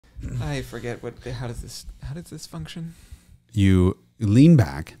I forget how does this function? You lean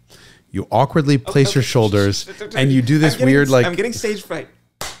back, you awkwardly place your shoulders, and you do this weird like. I'm getting stage fright.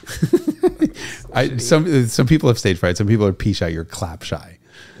 Some people have stage fright. Some people are pee shy. You're clap shy.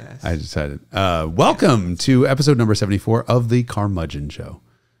 Yes. I decided. Welcome to episode number 74 of the Carmudgeon Show.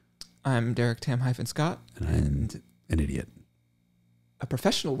 I'm Derek Tam-Scott. And I'm an idiot. A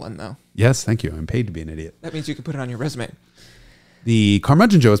professional one, though. Yes, thank you. I'm paid to be an idiot. That means you can put it on your resume. The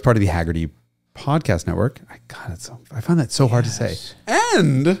Carmudgeon Show is part of the Haggerty Podcast Network. I find that so hard to say.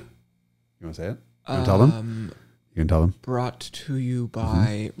 And you want to say it? You want to tell them? You can tell them. Brought to you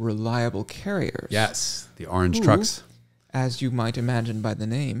by reliable carriers. Yes, the orange trucks. As you might imagine by the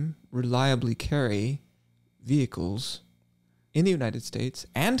name, reliably carry vehicles in the United States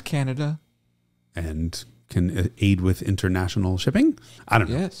and Canada. And can aid with international shipping? I don't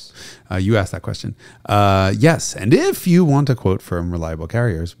know. Yes. You asked that question. Yes. And if you want a quote from reliable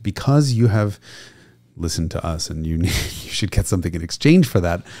carriers, because you have listened to us and you should get something in exchange for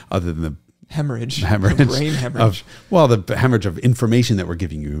that other than the hemorrhage. Brain hemorrhage. The hemorrhage of information that we're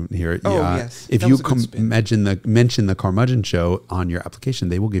giving you here. Yes. If you mention the Carmudgeon Show on your application,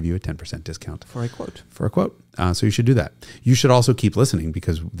 they will give you a 10% discount. For a quote. So you should do that. You should also keep listening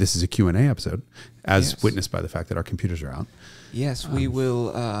because this is a Q&A episode, as witnessed by the fact that our computers are out. Yes, we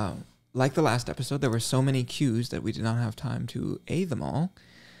will, like the last episode, there were so many cues that we did not have time to A them all.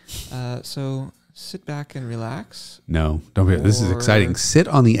 So sit back and relax. No, don't be. This is exciting. Sit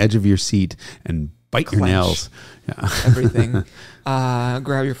on the edge of your seat and bite your nails. Yeah. Everything.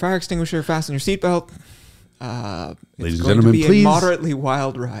 Grab your fire extinguisher, fasten your seatbelt. Ladies and gentlemen, please. A moderately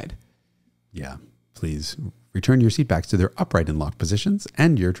wild ride. Yeah, please return your seat backs to their upright and locked positions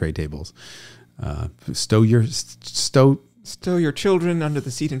and your tray tables. Stow your children under the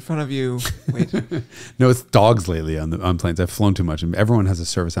seat in front of you. Wait. No, it's dogs lately on planes. I've flown too much, and everyone has a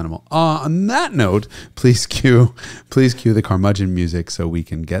service animal. On that note, please cue the Carmudgeon music so we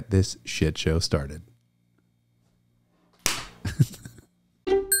can get this shit show started.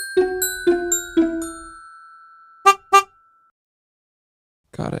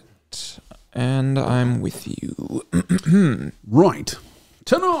 Got it. And I'm with you. Right.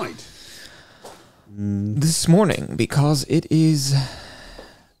 Tonight. This morning, because it is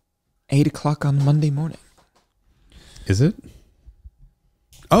 8 o'clock on Monday morning. Is it?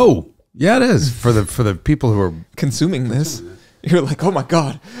 Oh, yeah, it is. For the people who are consuming this. You're like, oh my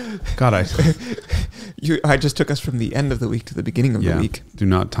God. I just took us from the end of the week to the beginning of the week. Do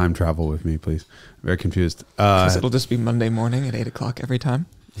not time travel with me, please. I'm very confused. Because it'll just be Monday morning at 8 o'clock every time.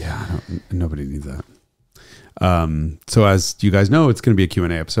 Yeah, nobody needs that. So as you guys know, it's going to be a Q&A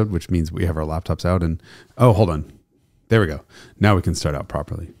episode, which means we have our laptops out and, oh, hold on. There we go. Now we can start out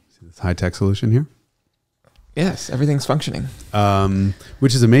properly. See this high-tech solution here? Yes, everything's functioning.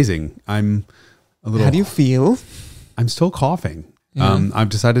 Which is amazing. I'm a little... How do you feel? I'm still coughing. Yeah. I've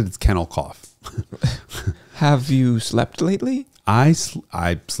decided it's kennel cough. Have you slept lately? I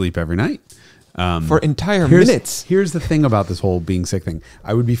sleep every night. For entire minutes. Here's the thing about this whole being sick thing.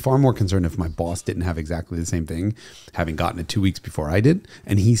 I would be far more concerned if my boss didn't have exactly the same thing, having gotten it 2 weeks before I did,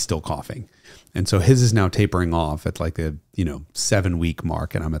 and he's still coughing. And so his is now tapering off at like the 7-week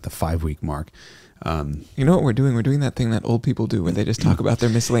mark, and I'm at the 5-week mark. You know what we're doing? We're doing that thing that old people do when they just talk about their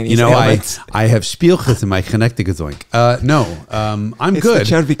miscellaneous ailments. I have Spielches in my Connecticut. I'm good. It's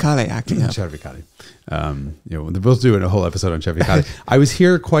the cervicale acting up. Cervicale. They're both doing a whole episode on cervicale. I was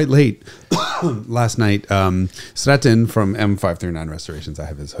here quite late last night. Sretin from M539 Restorations. I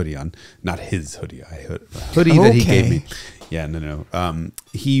have his hoodie on. Not his hoodie. Hoodie that he gave me. Yeah, no.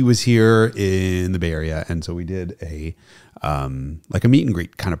 He was here in the Bay Area, and so we did a meet and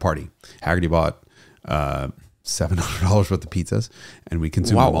greet kind of party. Haggerty bought $700 worth of pizzas, and we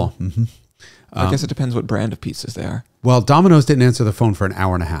consumed them all. Mm-hmm. I guess it depends what brand of pizzas they are. Well, Domino's didn't answer the phone for an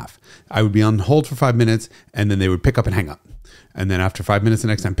hour and a half. I would be on hold for 5 minutes, and then they would pick up and hang up. And then after 5 minutes the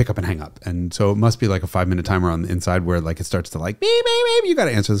next time, pick up and hang up. And so it must be like a 5-minute timer on the inside where like it starts to like, beep, beep, beep, you got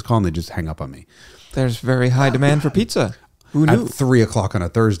to answer this call, and they just hang up on me. There's very high demand for pizza. Who knew? At 3 o'clock on a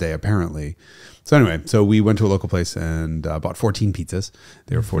Thursday, apparently. So anyway, so we went to a local place and bought 14 pizzas.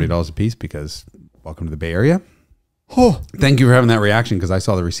 They were $40 a piece because welcome to the Bay Area. Oh, thank you for having that reaction, because I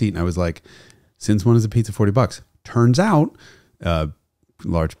saw the receipt and I was like, since when is a pizza $40? Turns out,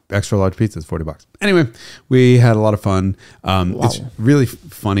 extra large pizza is $40. Anyway, we had a lot of fun. Wow. It's really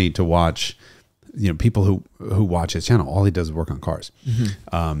funny to watch. People who watch his channel, all he does is work on cars.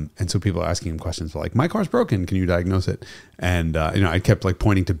 Mm-hmm. And so people are asking him questions like, my car's broken, can you diagnose it? And, I kept like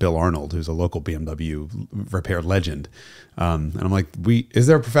pointing to Bill Arnold, who's a local BMW repair legend. And I'm like, is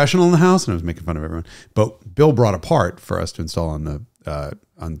there a professional in the house? And I was making fun of everyone. But Bill brought a part for us to install on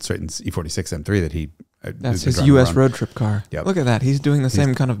on Straight's E46 M3 that he. That's his U.S. road trip car. Yep. Look at that. He's doing the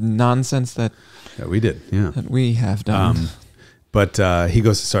same kind of nonsense that we did. Yeah. That we have done. But he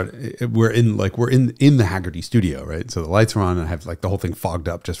goes to start. We're in the Haggerty studio, right? So the lights are on, and I have like the whole thing fogged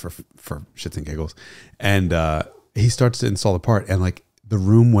up just for shits and giggles. And he starts to install the part, and like the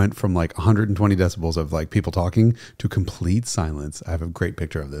room went from like 120 decibels of like people talking to complete silence. I have a great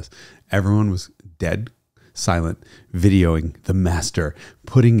picture of this. Everyone was dead silent, videoing the master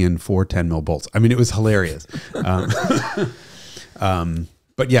putting in 4 10 mil bolts. I mean, it was hilarious. But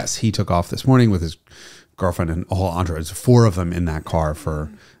yes, he took off this morning with his girlfriend and a whole entourage. 4 of them in that car for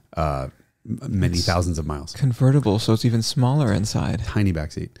many thousands of miles. Convertible, so it's even smaller inside. Tiny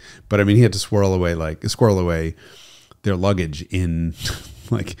backseat. But I mean, he had to squirrel away their luggage in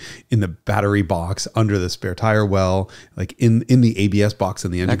like in the battery box under the spare tire well, like in the ABS box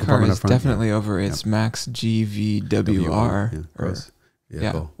in the engine compartment. That car is definitely over its max GVWR.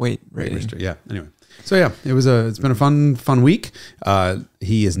 Weight rating. Yeah. Anyway, so yeah, it's been a fun week.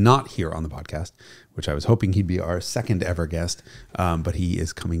 He is not here on the podcast, which I was hoping he'd be our second ever guest, but he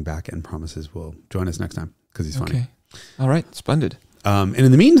is coming back and promises will join us next time because he's funny. Okay. All right, splendid. And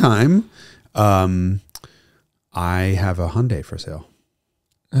in the meantime, I have a Hyundai for sale.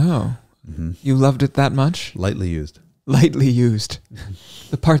 Oh, You loved it that much? Lightly used. Lightly used.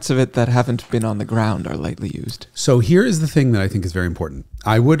 The parts of it that haven't been on the ground are lightly used. So here is the thing that I think is very important.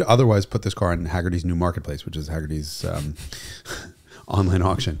 I would otherwise put this car in Haggerty's new marketplace, which is Haggerty's online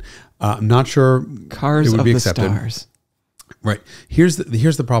auction. I'm not sure Cars it would of be the accepted. stars. Right. Here's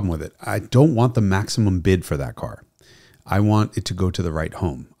the problem with it. I don't want the maximum bid for that car. I want it to go to the right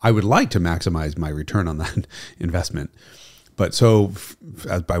home. I would like to maximize my return on that investment. But so,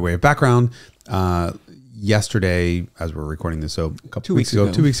 as by way of background, yesterday, as we're recording this, so a couple 2 weeks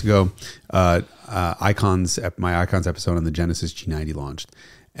ago, my Icons episode on the Genesis G90 launched.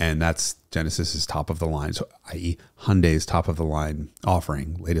 And that's Genesis's top of the line, so i.e. Hyundai's top of the line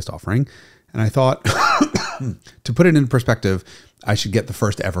latest offering. And I thought, to put it in perspective, I should get the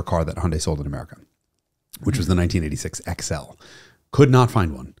first ever car that Hyundai sold in America, which was the 1986 Excel. Could not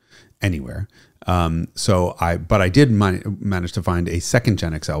find one anywhere. But I did manage to find a second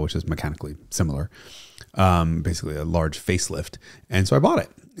gen Excel, which is mechanically similar, basically a large facelift. And so I bought it,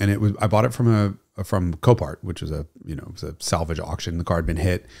 and I bought it from Copart, which was it was a salvage auction. The car had been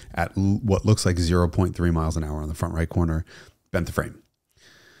hit at what looks like 0.3 miles an hour on the front right corner, bent the frame.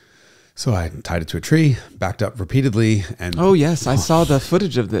 So I tied it to a tree, backed up repeatedly, and oh yes, I saw the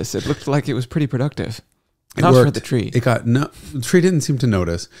footage of this. It looked like it was pretty productive. It Not worked. for the tree. The tree didn't seem to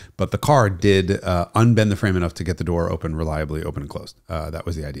notice, but the car did unbend the frame enough to get the door reliably open and closed. That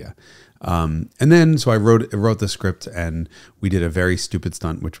was the idea. And then, so I wrote the script, and we did a very stupid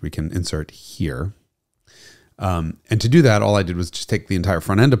stunt, which we can insert here. And to do that, all I did was just take the entire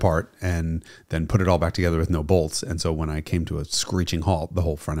front end apart and then put it all back together with no bolts. And so when I came to a screeching halt, the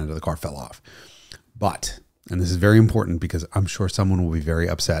whole front end of the car fell off. But, and this is very important because I'm sure someone will be very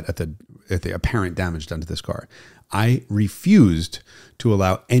upset at the apparent damage done to this car. I refused to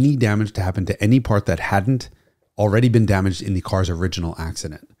allow any damage to happen to any part that hadn't already been damaged in the car's original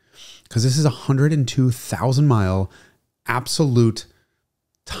accident. Because this is a 102,000 mile absolute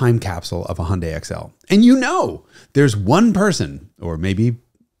time capsule of a Hyundai Excel. And there's one person, or maybe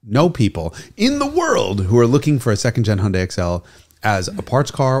no people, in the world who are looking for a second gen Hyundai Excel as a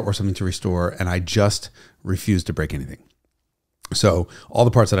parts car or something to restore, and I just refused to break anything. So all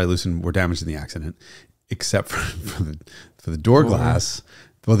the parts that I loosened were damaged in the accident, except for the door glass.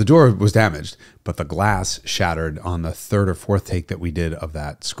 Well, the door was damaged, but the glass shattered on the third or fourth take that we did of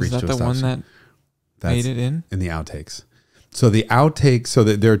that screech to a stop. Is that the one that made it in the outtakes? So the outtakes, so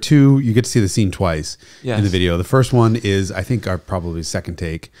that there are two, you get to see the scene twice in the video. The first one is, I think, our probably second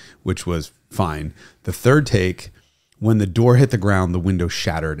take, which was fine. The third take, when the door hit the ground, the window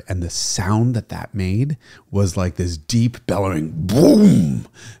shattered, and the sound that made was like this deep bellowing boom,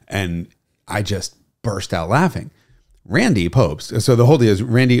 and I just burst out laughing. Randy Popes. So the whole deal is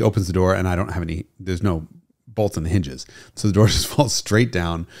Randy opens the door, and there's no bolts in the hinges. So the door just falls straight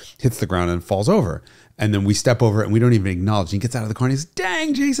down, hits the ground, and falls over. And then we step over it, and we don't even acknowledge. He gets out of the car and he's,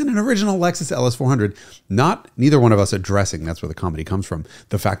 dang, Jason, an original Lexus LS400. Neither one of us addressing, that's where the comedy comes from,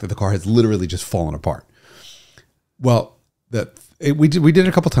 the fact that the car has literally just fallen apart. Well, we did it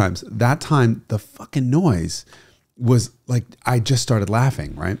a couple times. That time, the fucking noise was like, I just started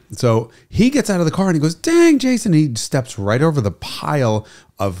laughing, right? So he gets out of the car and he goes, dang, Jason. He steps right over the pile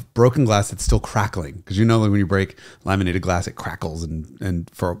of broken glass that's still crackling. Because like when you break laminated glass, it crackles and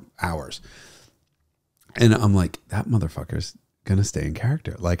for hours. And I'm like, that motherfucker's going to stay in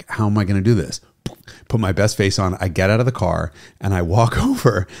character. Like, how am I going to do this? put my best face on. I get out of the car and I walk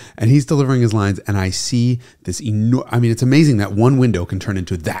over and he's delivering his lines and I see this I mean, it's amazing that one window can turn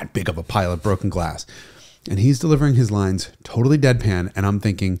into that big of a pile of broken glass. And he's delivering his lines totally deadpan. And I'm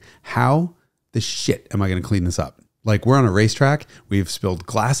thinking, how the shit am I going to clean this up? Like, we're on a racetrack. We've spilled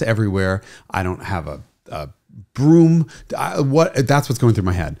glass everywhere. I don't have a broom. That's what's going through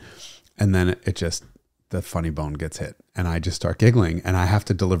my head. And then the funny bone gets hit and I just start giggling and I have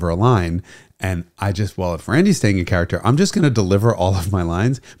to deliver a line. And if Randy's staying in character, I'm just going to deliver all of my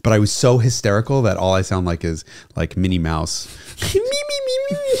lines. But I was so hysterical that all I sound like is like Minnie Mouse.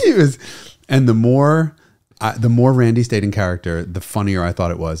 And the more Randy stayed in character, the funnier I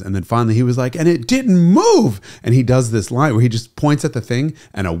thought it was. And then finally he was like, and it didn't move. And he does this line where he just points at the thing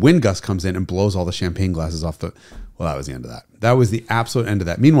and a wind gust comes in and blows all the champagne glasses off the... Well, that was the end of that. That was the absolute end of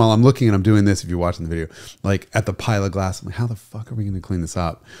that. Meanwhile, I'm looking and I'm doing this, if you're watching the video, like at the pile of glass. I'm like, how the fuck are we going to clean this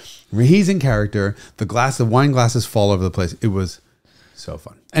up? When he's in character, the wine glasses fall over the place. It was so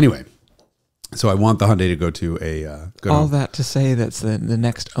fun. Anyway, so I want the Hyundai to go to a good All home. that to say that the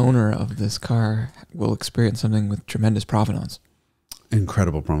next owner of this car will experience something with tremendous provenance.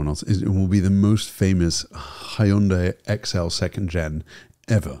 Incredible provenance. It will be the most famous Hyundai Excel second gen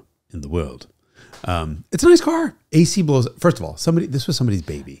ever in the world. It's a nice car. AC blows. First of all, this was somebody's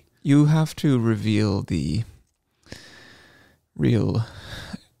baby. You have to reveal the real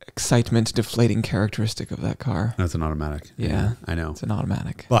excitement deflating characteristic of that car. That's an automatic. Yeah, I know. It's an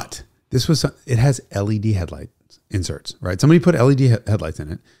automatic. But it has LED headlight inserts, right? Somebody put LED headlights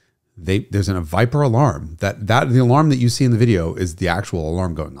in it. There's a Viper alarm. The alarm that you see in the video is the actual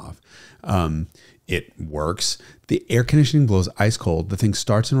alarm going off. It works. The air conditioning blows ice cold. The thing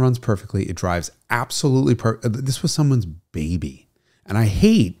starts and runs perfectly. It drives absolutely perfect. This was someone's baby. And I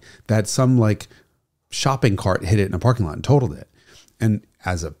hate that some like shopping cart hit it in a parking lot and totaled it. And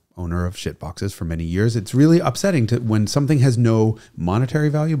as a owner of shit boxes for many years, it's really upsetting when something has no monetary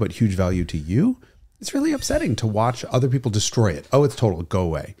value but huge value to you. It's really upsetting to watch other people destroy it. Oh, it's total. Go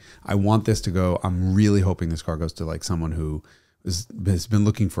away. I want this to go. I'm really hoping this car goes to like someone who has been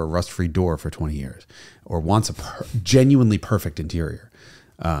looking for a rust-free door for 20 years or wants a genuinely perfect interior.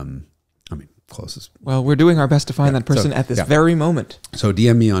 I mean, closest. Well, we're doing our best to find that person at this very moment. So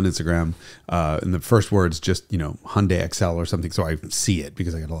DM me on Instagram. In the first words, just, Hyundai Excel or something. So I see it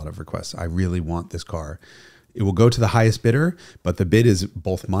because I get a lot of requests. I really want this car. It will go to the highest bidder, but the bid is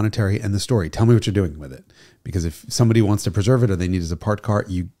both monetary and the story. Tell me what you're doing with it. Because if somebody wants to preserve it or they need it as a part car,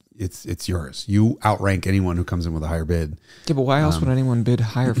 it's yours. You outrank anyone who comes in with a higher bid. Yeah, but why else would anyone bid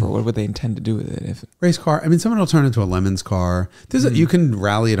higher for? What would they intend to do with it? Race car. I mean, someone will turn it into a Lemons car. You can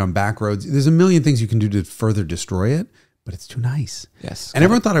rally it on back roads. There's a million things you can do to further destroy it, but it's too nice. Yes. And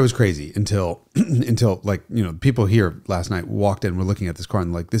everyone thought I was crazy until like, people here last night walked in, were looking at this car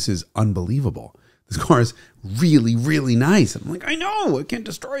and like, this is unbelievable. This car is really, really nice. I'm like, I know, I can't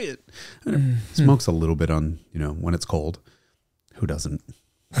destroy it. And it smokes a little bit on, when it's cold. Who doesn't?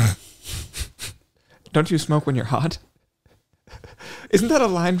 Don't you smoke when you're hot? Isn't that a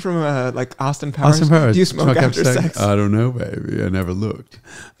line from like Austin Powers? Austin Powers. Do you smoke after sex? I don't know, baby. I never looked.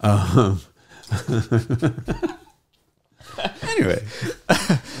 Anyway,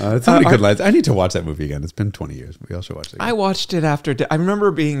 it's so many good lines. I need to watch that movie again. It's been 20 years. We all should watch it again. I watched it after... I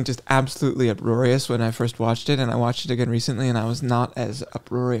remember being just absolutely uproarious when I first watched it, and I watched it again recently, and I was not as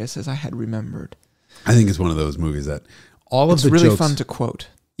uproarious as I had remembered. I think it's one of those movies that it's really jokes, fun to quote.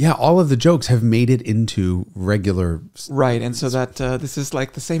 Yeah, all of the jokes have made it into regular... Right, and so that this is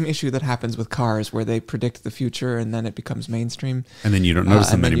like the same issue that happens with cars, where they predict the future, and then it becomes mainstream. And then you don't notice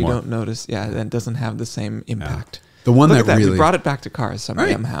them anymore. You don't notice, that doesn't have the same impact. Yeah. The one that really... We brought it back to cars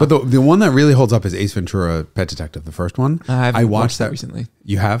somehow. But the one that really holds up is Ace Ventura: Pet Detective, the first one. I watched that recently.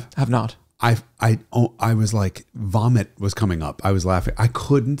 You have? I have not. I was like, vomit was coming up. I was laughing. I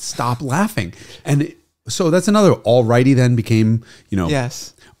couldn't stop laughing. And so that's another alrighty then became,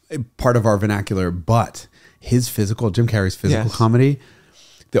 yes, part of our vernacular. But Jim Carrey's physical comedy,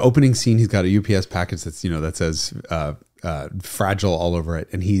 the opening scene, he's got a UPS package that's, that says, fragile all over it,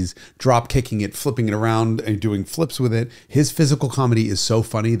 and he's drop kicking it, flipping it around and doing flips with it. His physical comedy is so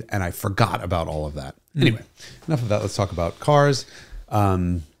funny, and I forgot about all of that. Anyway, enough of that. Let's talk about cars.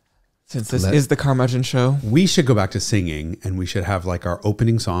 Since this is the Carmudgeon Show, we should go back to singing, and we should have like our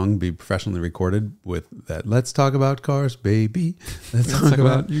opening song be professionally recorded with that. Let's talk about cars, baby. Let's talk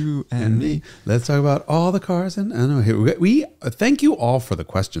about you and me. Let's talk about all the cars. We thank you all for the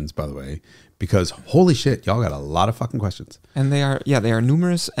questions, by the way, because holy shit, y'all got a lot of fucking questions. And they are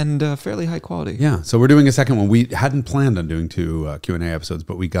numerous and fairly high quality. Yeah. So we're doing a second one. We hadn't planned on doing two Q&A episodes,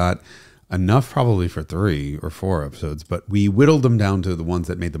 but we got enough probably for 3 or 4 episodes, but we whittled them down to the ones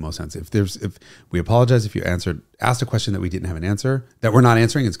that made the most sense. If we apologize if you asked a question that we didn't have an answer, that we're not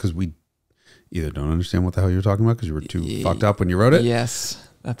answering, it's because we either don't understand what the hell you're talking about because you were too fucked up when you wrote it. Yes,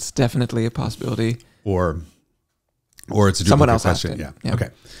 that's definitely a possibility. Or it's a someone else question. Asked it. Yeah. Okay.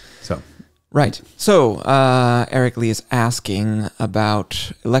 So. Right. So Eric Lee is asking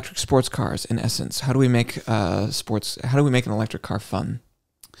about electric sports cars. In essence, how do we make How do we make an electric car fun?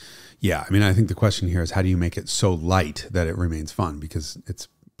 Yeah, I mean, I think the question here is how do you make it so light that it remains fun? Because it's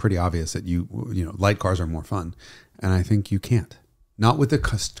pretty obvious that light cars are more fun, and I think you can't. Not with the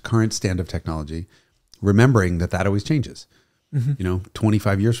current stand of technology. Remembering that always changes. Mm-hmm.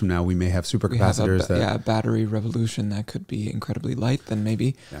 25 years from now, we may have supercapacitors a battery revolution that could be incredibly light. Then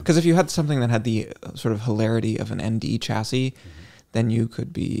maybe because if you had something that had the sort of hilarity of an ND chassis. Mm-hmm. Then you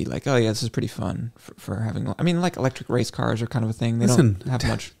could be like, oh yeah, this is pretty fun for having. I mean, like electric race cars are kind of a thing. They don't have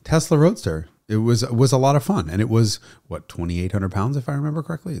much. Tesla Roadster, it was a lot of fun, and it was 2,800 pounds if I remember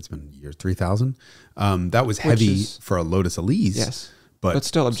correctly. It's been years 3,000. That was heavy for a Lotus Elise. Yes, but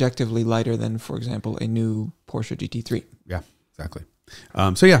still objectively lighter than, for example, a new Porsche GT3. Yeah, exactly.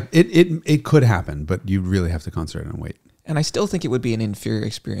 So yeah, it could happen, but you really have to concentrate on weight. And I still think it would be an inferior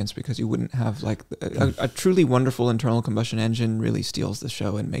experience because you wouldn't have like a truly wonderful internal combustion engine really steals the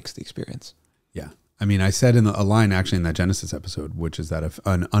show and makes the experience. Yeah. I mean, I said a line actually in that Genesis episode, which is that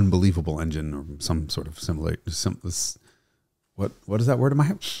an unbelievable engine or some sort of similar, what is that word in my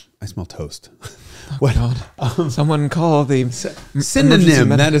head? I smell toast. Oh, what? God. Someone call the synonym.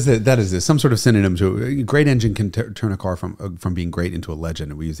 That is it. Some sort of synonym to a great engine can turn a car from being great into a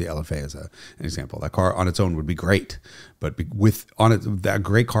legend. And we use the LFA as an example. That car on its own would be great, but that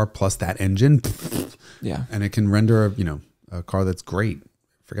great car plus that engine, yeah, and it can render a car that's great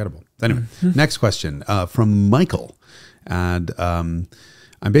forgettable. Anyway, next question from Michael, and I'm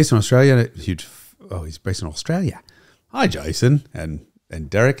based in Australia. He's based in Australia. Hi, Jason and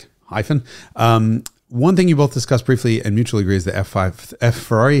Derek. One thing you both discussed briefly and mutually agree is the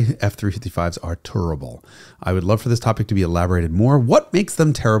Ferrari F355s are terrible. I would love for this topic to be elaborated more. What makes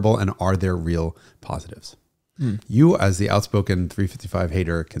them terrible, and are there real positives? You, as the outspoken 355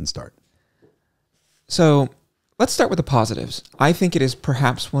 hater, can start. So let's start with the positives. I think it is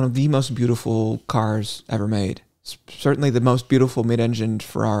perhaps one of the most beautiful cars ever made. Certainly the most beautiful mid-engined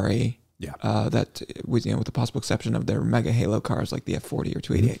Ferrari. Yeah. That was, with the possible exception of their mega halo cars like the F40 or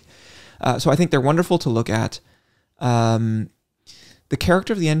 288. So I think they're wonderful to look at. The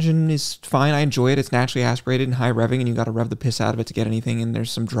character of the engine is fine. I enjoy it. It's naturally aspirated and high revving, and you got to rev the piss out of it to get anything, and there's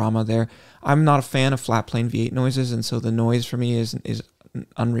some drama there. I'm not a fan of flat plane V8 noises, and so the noise for me is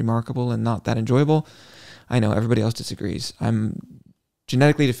unremarkable and not that enjoyable. I know everybody else disagrees. I'm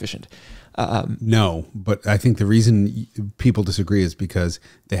genetically deficient. No, but I think the reason people disagree is because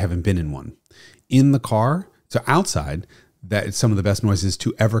they haven't been in one. In the car, so outside, that is some of the best noises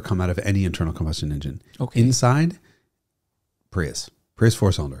to ever come out of any internal combustion engine. Okay. Inside, Prius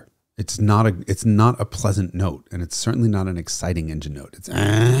 4-cylinder. It's not a pleasant note, and it's certainly not an exciting engine note. It's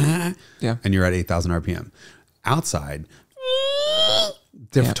yeah, and you're at 8,000 RPM. Outside,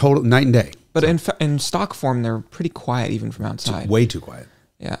 they're total night and day. But in stock form, they're pretty quiet even from outside. Way too quiet.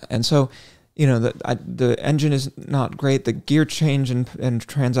 Yeah, and so, the engine is not great. The gear change and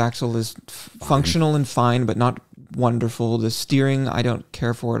transaxle is functional and fine, but not wonderful. The steering, I don't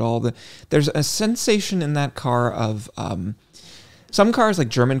care for at all. There's a sensation in that car of some cars, like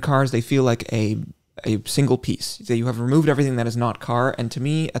German cars, they feel like a single piece. So you have removed everything that is not car, and to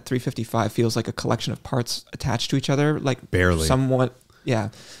me, a 355 feels like a collection of parts attached to each other, like barely, somewhat. Yeah,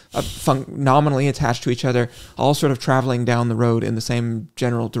 nominally attached to each other, all sort of traveling down the road in the same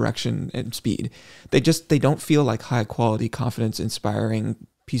general direction and speed. They don't feel like high quality, confidence inspiring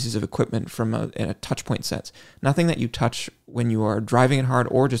pieces of equipment from a touch point sense. Nothing that you touch when you are driving it hard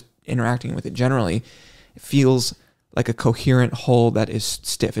or just interacting with it generally. It feels like a coherent whole that is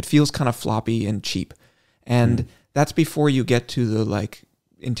stiff. It feels kind of floppy and cheap. And that's before you get to the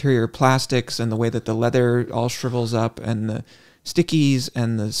interior plastics and the way that the leather all shrivels up and the stickies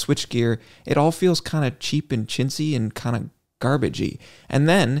and the switchgear. It all feels kind of cheap and chintzy and kind of garbagey. And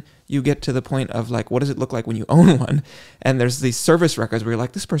then you get to the point of what does it look like when you own one? And there's these service records where you're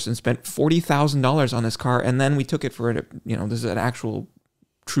like, this person spent $40,000 on this car, and then we took it for this is an actual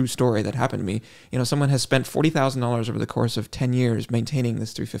true story that happened to me. Someone has spent $40,000 over the course of 10 years maintaining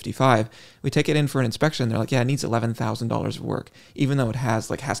this 355. We take it in for an inspection. They're like, yeah, it needs $11,000 of work, even though it has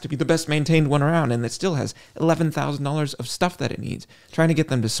to be the best maintained one around. And it still has $11,000 of stuff that it needs. Trying to get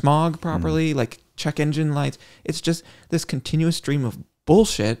them to smog properly, check engine lights. It's just this continuous stream of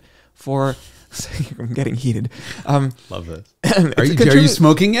bullshit for, I'm getting heated. Love this. Are you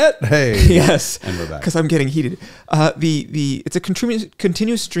smoking yet? Hey. Yes. And we're back. Because I'm getting heated. It's a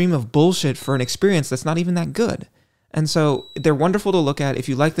continuous stream of bullshit for an experience that's not even that good. And so they're wonderful to look at. If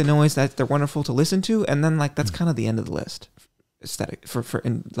you like the noise, they're wonderful to listen to. And then like that's kind of the end of the list. Aesthetic for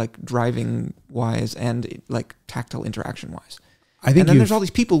in, like driving wise and like tactile interaction wise. I think and then there's all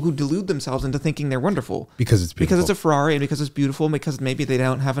these people who delude themselves into thinking they're wonderful because it's beautiful. Because it's a Ferrari and because it's beautiful and because maybe they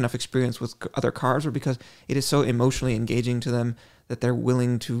don't have enough experience with other cars or because it is so emotionally engaging to them that they're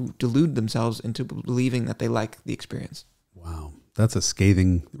willing to delude themselves into believing that they like the experience. Wow. That's a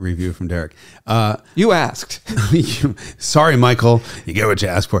scathing review from Derek. You asked. Sorry, Michael. You get what you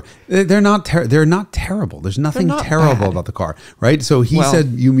asked for. They're not terrible. There's nothing terrible about the car, right? So he said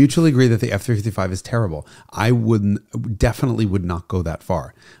you mutually agree that the F355 is terrible. I definitely would not go that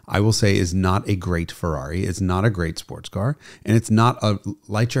far. I will say is not a great Ferrari. It's not a great sports car, and it's not a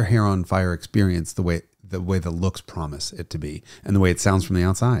light your hair on fire experience the way the looks promise it to be and the way it sounds from the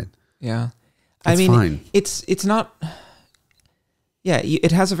outside. Yeah, fine. It's not. Yeah,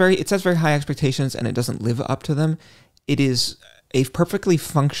 it has very high expectations and it doesn't live up to them. It is a perfectly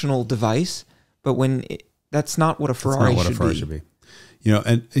functional device, but that's not what a Ferrari should be. You know,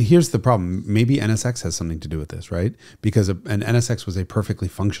 and here's the problem. Maybe NSX has something to do with this, right? Because an NSX was a perfectly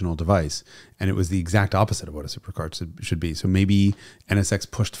functional device and it was the exact opposite of what a supercar should be. So maybe NSX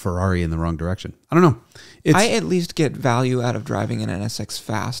pushed Ferrari in the wrong direction. I don't know. I at least get value out of driving an NSX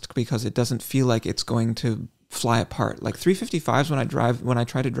fast because it doesn't feel like it's going to fly apart. Like 355s when I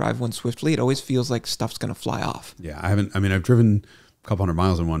try to drive one swiftly, it always feels like stuff's going to fly off. Yeah, I've driven a couple hundred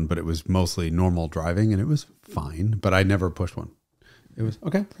miles in one, but it was mostly normal driving and it was fine, but I never pushed one. It was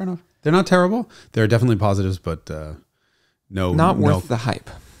okay, fair enough. They're not terrible. There are definitely positives, but not worth the hype.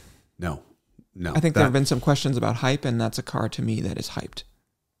 No. I think there have been some questions about hype, and that's a car to me that is hyped.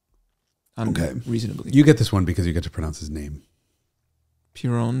 Okay. Reasonably. You get this one because you get to pronounce his name.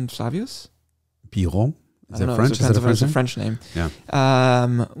 Piron Savius? Piron? Is that French? It's a French name.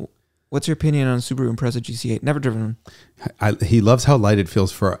 Yeah. What's your opinion on Subaru Impreza GC8? Never driven one. He loves how light it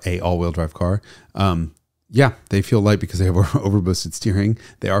feels for a all-wheel drive car. Yeah, they feel light because they have overboosted steering.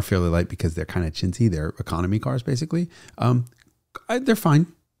 They are fairly light because they're kind of chintzy. They're economy cars, basically. They're fine.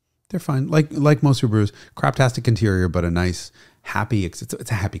 They're fine. Like most Subarus, craptastic interior, but a nice, happy. It's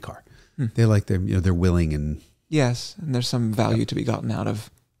a happy car. They like they're willing and yes, and there's some value to be gotten out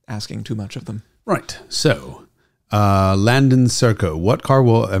of asking too much of them. Right. So, Landon Serco. What car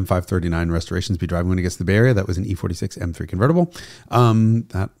will M539 Restorations be driving when it gets to the Bay Area? That was an E46 M3 convertible.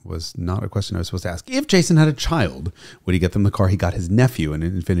 That was not a question I was supposed to ask. If Jason had a child, would he get them the car he got his nephew, an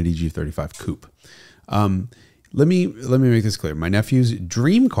Infiniti G35 Coupe? Let me make this clear. My nephew's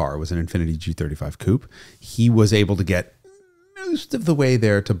dream car was an Infiniti G35 Coupe. He was able to get most of the way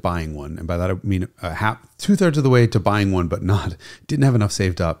there to buying one, and by that I mean 2/3 of the way to buying one, but didn't have enough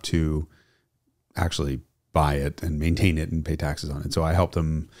saved up to actually buy it and maintain it and pay taxes on it. So I helped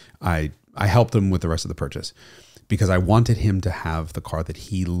him. I helped him with the rest of the purchase because I wanted him to have the car that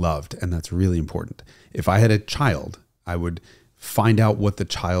he loved, and that's really important. If I had a child, I would find out what the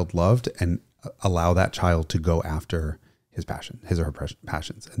child loved and allow that child to go after his or her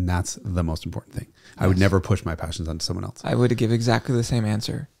passions, and that's the most important thing. Yes. I would never push my passions onto someone else. I would give exactly the same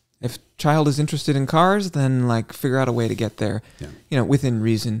answer. If child is interested in cars, then figure out a way to get there, within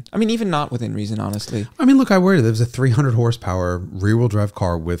reason. I mean, even not within reason, honestly. I mean, look, there was a 300 horsepower rear wheel drive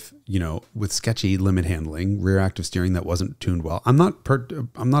car with sketchy limit handling, rear active steering that wasn't tuned well. I'm not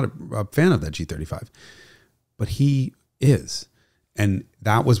a fan of that G35, but he is. And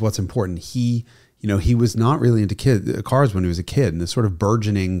that was what's important. He was not really into cars when he was a kid, and this sort of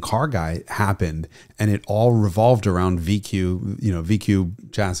burgeoning car guy happened, and it all revolved around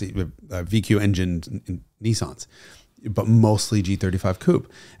VQ chassis, VQ engine Nissans, but mostly G35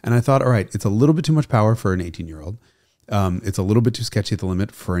 Coupe. And I thought, all right, it's a little bit too much power for an 18-year-old. It's a little bit too sketchy at the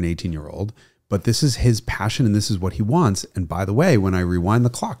limit for an 18-year-old, but this is his passion and this is what he wants. And by the way, when I rewind the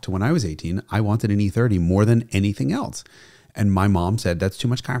clock to when I was 18, I wanted an E30 more than anything else. And my mom said, that's too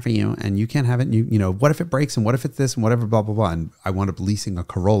much car for you and you can't have it. And what if it breaks and what if it's this and whatever, blah, blah, blah. And I wound up leasing a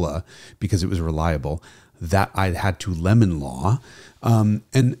Corolla because it was reliable. That I had to lemon law. And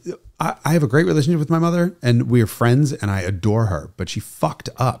I have a great relationship with my mother and we are friends and I adore her, but she fucked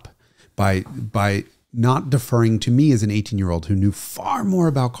up by not deferring to me as an 18-year-old who knew far more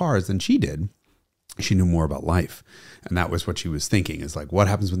about cars than she did. She knew more about life. And that was what she was thinking is what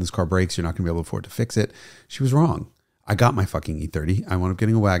happens when this car breaks? You're not going to be able to afford to fix it. She was wrong. I got my fucking E30. I wound up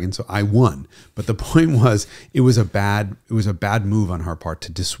getting a wagon, so I won. But the point was, it was a bad move on her part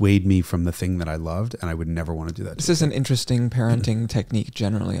to dissuade me from the thing that I loved, and I would never want to do that. This is an interesting parenting technique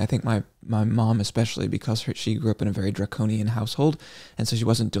generally. I think my mom especially, because she grew up in a very draconian household, and so she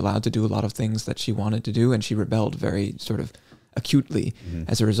wasn't allowed to do a lot of things that she wanted to do, and she rebelled very sort of acutely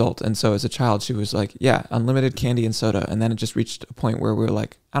as a result. And so as a child, she was like, yeah, unlimited candy and soda. And then it just reached a point where we were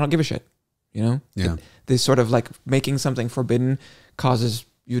like, I don't give a shit, you know? Yeah. This sort of like making something forbidden causes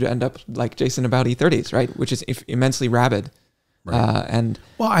you to end up like Jason about E30s, right? Which is immensely rabid. Right. And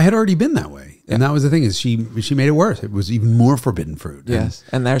well, I had already been that way. Yeah. And that was the thing, is she made it worse. It was even more forbidden fruit. Yes.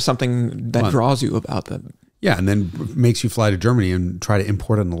 And there's something that draws you about them. Yeah, and then makes you fly to Germany and try to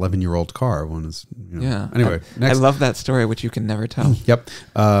import an 11-year-old car when it's, Yeah. Anyway, next. I love that story, which you can never tell. Yep.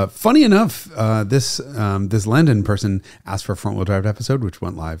 Funny enough, this Landon person asked for a front-wheel drive episode, which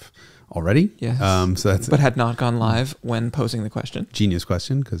went live already. Yes. So that's but had not gone live when posing the question. Genius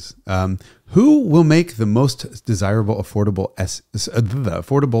question, because who will make the most desirable affordable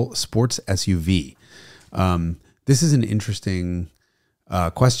sports SUV? This is an interesting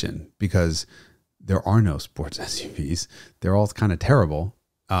question, because there are no sports SUVs. They're all kind of terrible,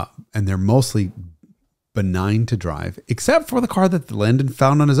 and they're mostly benign to drive, except for the car that Landon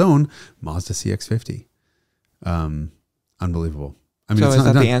found on his own, Mazda CX-50. Unbelievable. I mean, So is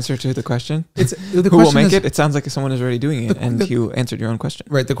that the answer to the question? It's the Who will question make is, it? It sounds like someone is already doing it, and you answered your own question.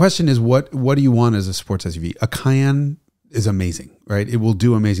 right? The question is, what do you want as a sports SUV? A Cayenne is amazing, right? It will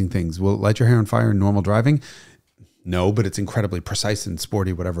do amazing things. Will it light your hair on fire in normal driving? No, but it's incredibly precise and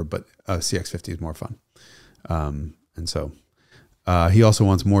sporty, whatever. But CX-50 is more fun. And so he also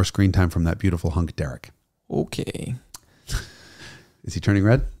wants more screen time from that beautiful hunk, Derek. Okay. Is he turning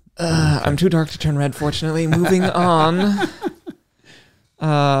red? I'm too dark to turn red, fortunately. Moving on.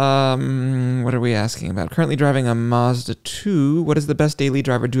 What are we asking about? Currently driving a Mazda 2. What is the best daily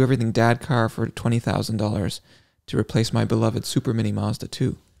driver do everything dad car for $20,000 to replace my beloved super mini Mazda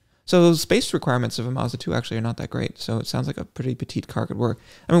 2? So those space requirements of a Mazda 2 actually are not that great. So it sounds like a pretty petite car could work.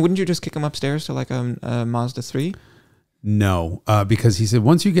 I mean, wouldn't you just kick them upstairs to like a Mazda 3? No, because he said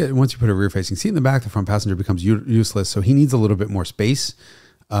once you put a rear facing seat in the back, the front passenger becomes useless. So he needs a little bit more space.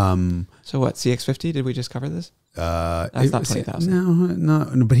 So what, CX-50? Did we just cover this? That's not 20,000.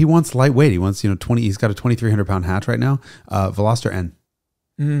 No, but he wants lightweight. He wants 20. He's got a 2,300 pound hatch right now. Veloster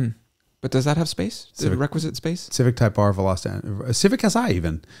N. But does that have space? The requisite space? Civic Type R, Veloster N, Civic Si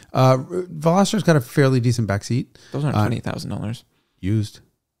even. Veloster's got a fairly decent back seat. Those aren't $20,000 used.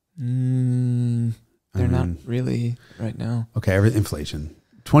 They're not really right now. Okay, inflation.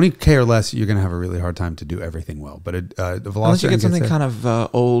 20K or less, you're going to have a really hard time to do everything well. But the Veloster, unless you get something kind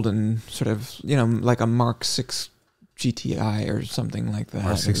of old and sort of, like a Mark 6 GTI or something like that.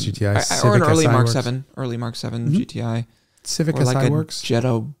 Mark 6 GTI, or an early SI Mark works. 7, GTI. Civic or SI like works. A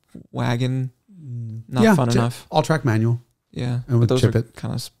Jetta wagon. Not fun enough. All-track manual. Yeah, and but those chip are it.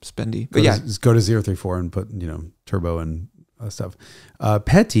 kind of spendy. Go But yeah, just go to 034 and put turbo and stuff.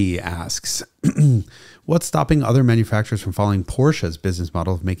 Petty asks, what's stopping other manufacturers from following Porsche's business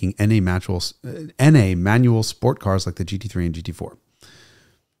model of making NA manual sport cars like the GT3 and GT4?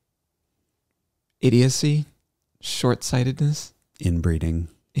 Idiocy, short-sightedness, Inbreeding,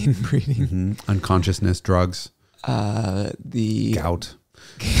 unconsciousness, drugs, the gout,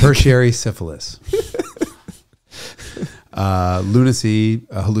 tertiary syphilis, lunacy,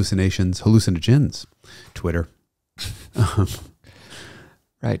 hallucinogens, Twitter.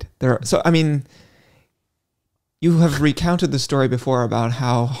 Right. So, I mean, you have recounted the story before about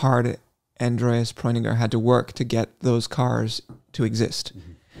how hard Andreas Preuninger had to work to get those cars to exist,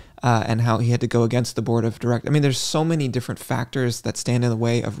 and how he had to go against the board of directors. I mean, there's so many different factors that stand in the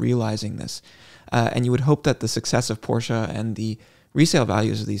way of realizing this. And you would hope that the success of Porsche and the resale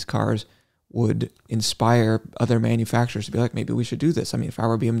values of these cars would inspire other manufacturers to be like, maybe we should do this. I mean, if I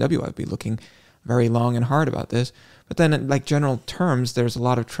were BMW, I'd be looking very long and hard about this. But then in like general terms, there's a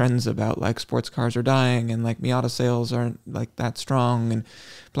lot of trends about like sports cars are dying and like Miata sales aren't like that strong and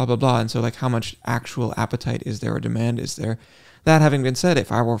blah, blah, blah. And so like how much actual appetite is there or demand is there? That having been said,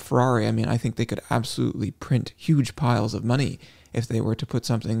 if I were Ferrari, I mean, I think they could absolutely print huge piles of money if they were to put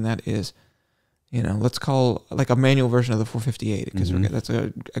something that is, let's call like a manual version of the 458, because that's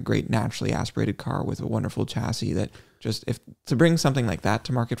a great naturally aspirated car with a wonderful chassis that just, if to bring something like that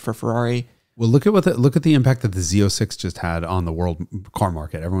to market for Ferrari. Well, look at the impact that the Z06 just had on the world car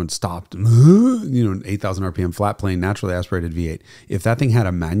market. Everyone stopped, 8,000 RPM flat plane, naturally aspirated V8. If that thing had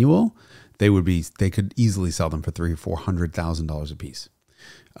a manual, they could easily sell them for $300,000 or $400,000 a piece.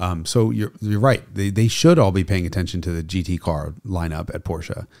 So you're right. They should all be paying attention to the GT car lineup at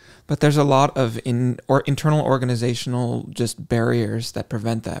Porsche. But there's a lot of internal organizational just barriers that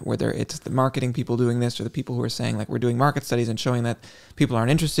prevent that, whether it's the marketing people doing this or the people who are saying, like, we're doing market studies and showing that people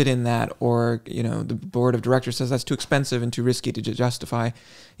aren't interested in that, or, the board of directors says that's too expensive and too risky to justify,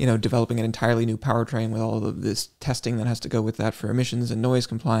 developing an entirely new powertrain with all of this testing that has to go with that for emissions and noise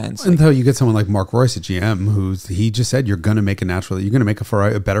compliance. Until you get someone like Mark Royce at GM, he just said, you're going to make a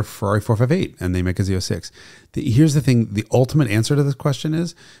better Ferrari 458, and they make a Z06. Here's the thing. The ultimate answer to this question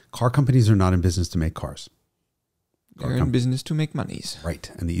is car companies are not in business to make cars. They're in business to make monies. Right.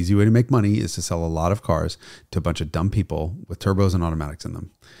 And the easy way to make money is to sell a lot of cars to a bunch of dumb people with turbos and automatics in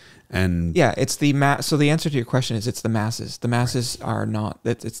them. And yeah, it's the So the answer to your question is it's the masses. The masses are not.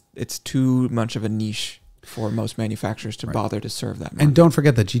 It's too much of a niche for most manufacturers to bother to serve that market. And don't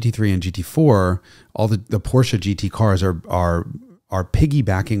forget that GT3 and GT4, all the Porsche GT cars are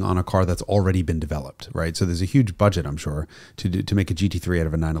piggybacking on a car that's already been developed, right? So there's a huge budget, I'm sure, to make a GT3 out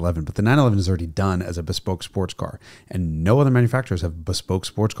of a 911, but the 911 is already done as a bespoke sports car, and no other manufacturers have bespoke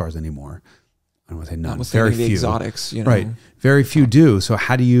sports cars anymore. I don't want to say none. Very few. The exotics, right? Very few do. So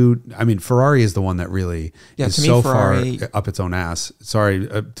how do you? I mean, Ferrari is the one that really is so Ferrari, far up its own ass. Sorry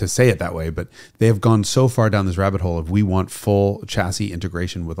to say it that way, but they have gone so far down this rabbit hole of we want full chassis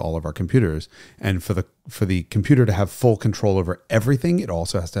integration with all of our computers, and for the computer to have full control over everything, it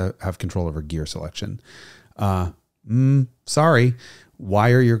also has to have control over gear selection. Sorry,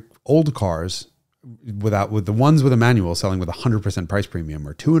 why are your old cars with the ones with a manual selling with 100% price premium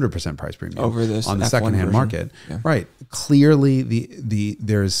or 200% price premium over this on the F1 secondhand version. market? Yeah. Right. Clearly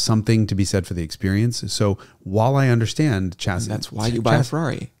there's something to be said for the experience. So while I understand chassis, and that's why you buy a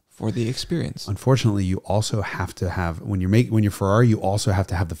Ferrari, for the experience. Unfortunately, you also have to have, when you're Ferrari, you also have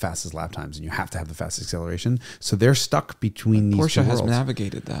to have the fastest lap times and you have to have the fastest acceleration. So they're stuck between these Porsche two has worlds.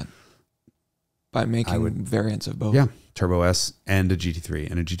 navigated that by making variants of both. Yeah. Turbo S and a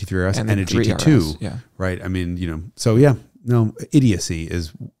GT3 and a GT3 RS and a 3 GT2. RS, yeah. Right. I mean, so yeah, no, idiocy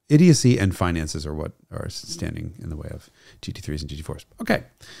and finances are what are standing in the way of GT3s and GT4s. Okay.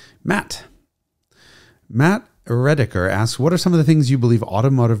 Matt Redeker asks, what are some of the things you believe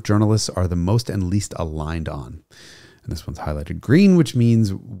automotive journalists are the most and least aligned on? And this one's highlighted green, which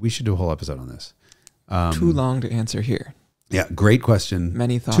means we should do a whole episode on this. Too long to answer here. Yeah. Great question.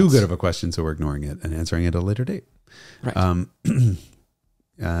 Many thoughts. Too good of a question. So we're ignoring it and answering it at a later date. Right.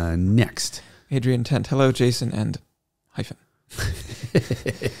 Next. Adrian Tent. Hello, Jason and hyphen.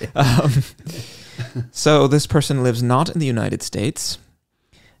 So this person lives not in the United States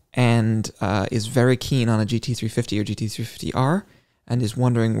and is very keen on a GT350 or GT350R and is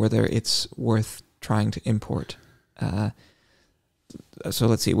wondering whether it's worth trying to import. So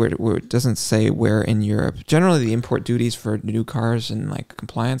let's see, where it doesn't say where in Europe. Generally, the import duties for new cars and like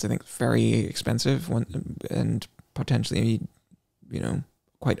compliance, I think, very expensive and potentially,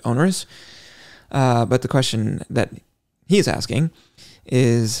 quite onerous. But the question that he is asking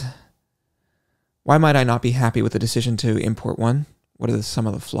is, why might I not be happy with the decision to import one? What are some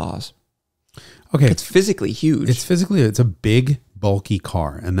of the flaws? Okay. It's physically huge. It's a big, bulky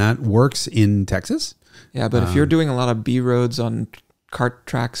car, and that works in Texas. Yeah, but if you're doing a lot of B roads on kart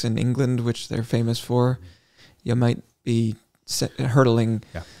tracks in England, which they're famous for, you might be hurtling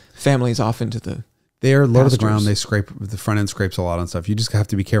families off into the They're low to the pastures. ground. They scrape, the front end scrapes a lot on stuff. You just have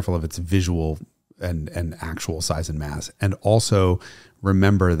to be careful of its visual and actual size and mass. And also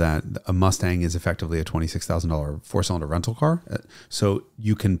remember that a Mustang is effectively a $26,000 four-cylinder rental car. So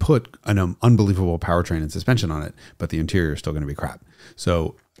you can put an unbelievable powertrain and suspension on it, but the interior is still going to be crap.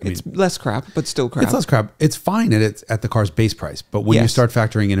 So it's less crap, but still crap. It's less crap. It's fine at the car's base price. But when you start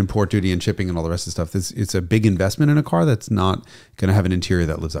factoring in import duty and shipping and all the rest of the stuff, it's a big investment in a car that's not going to have an interior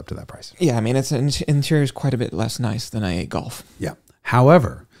that lives up to that price. Yeah, I mean, interior is quite a bit less nice than a Golf. Yeah.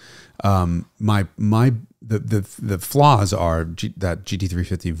 However, the flaws are that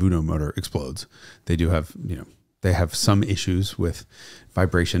GT350 Vuno motor explodes. They do have, they have some issues with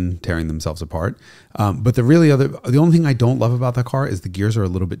vibration tearing themselves apart. But the only thing I don't love about that car is the gears are a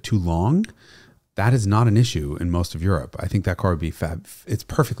little bit too long. That is not an issue in most of Europe. I think that car would be fab. It's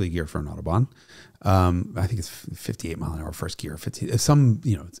perfectly geared for an Autobahn. I think it's 58 mile an hour first gear, it's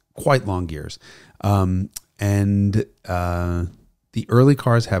quite long gears. The early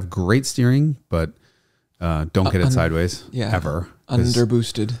cars have great steering, but don't get it sideways ever. Under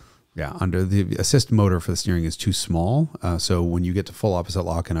boosted. Yeah, under the assist motor for the steering is too small. So when you get to full opposite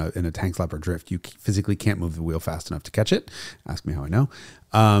lock in a tank slap or drift, you physically can't move the wheel fast enough to catch it. Ask me how I know.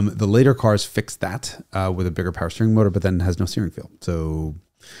 The later cars fix that with a bigger power steering motor, but then has no steering feel. So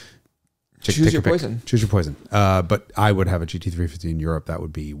Choose your poison. Choose your poison. But I would have a GT350 in Europe. That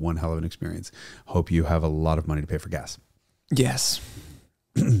would be one hell of an experience. Hope you have a lot of money to pay for gas. Yes.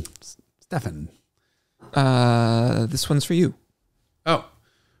 Stefan. This one's for you. Oh.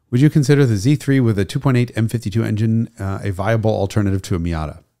 Would you consider the Z3 with a 2.8 M52 engine a viable alternative to a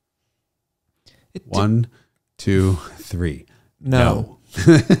Miata? 1, 2, 3. No.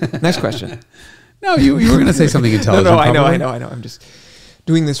 Next question. No, you were going to say something intelligent. No, I know. I'm just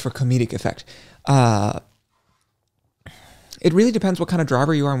doing this for comedic effect. It really depends what kind of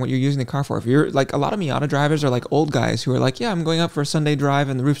driver you are and what you're using the car for. If you're like, a lot of Miata drivers are like old guys who are like, yeah, I'm going up for a Sunday drive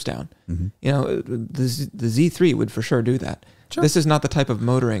and the roof's down. Mm-hmm. You know, the Z3 would for sure do that. Sure. This is not the type of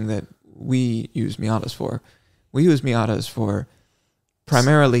motoring that we use Miatas for. We use Miatas for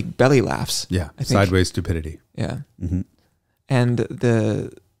primarily belly laughs. Yeah, sideways stupidity. Yeah. Mm-hmm. And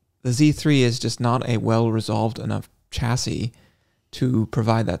the Z3 is just not a well-resolved enough chassis to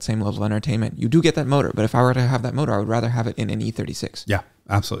provide that same level of entertainment. You do get that motor, but if I were to have that motor, I would rather have it in an E36. Yeah,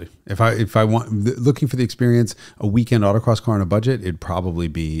 absolutely. If I want looking for the experience, a weekend autocross car on a budget, it'd probably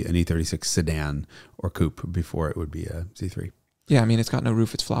be an E36 sedan or coupe before it would be a Z3. Yeah, I mean, it's got no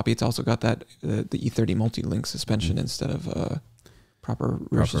roof, it's floppy. It's also got that the E30 multi-link suspension instead of proper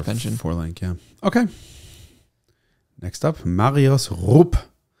rear suspension. 4-link, yeah. Okay. Next up, Marius Rupp.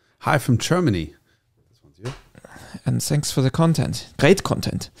 Hi from Germany. This one's you. And thanks for the content. Great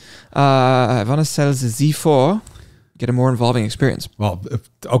content. I want to sell the Z4, get a more involving experience. Well,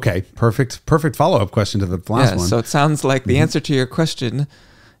 okay. Perfect follow-up question to the last one. So it sounds like the answer to your question,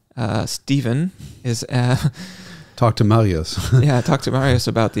 Stephen, is... talk to Marius. Yeah, talk to Marius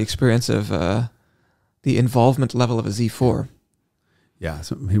about the experience of the involvement level of a Z4. Yeah,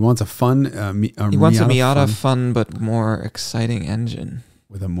 so he wants a fun... he wants a Miata fun but more exciting engine.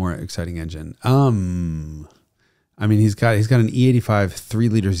 With a more exciting engine. I mean, he's got an E85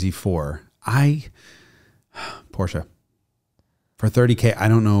 3-liter Z4. Porsche. For $30K, I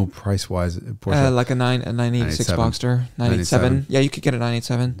don't know price-wise. Porsche. Like a 986 Boxster. 987. Yeah, you could get a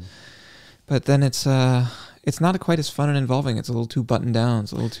 987. But then it's not quite as fun and involving. It's a little too buttoned down.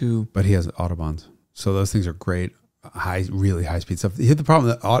 It's a little too... But he has Autobahns. So those things are great. Really high-speed stuff. Here's the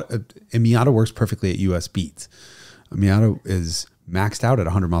problem. A Miata works perfectly at US speeds. A Miata is maxed out at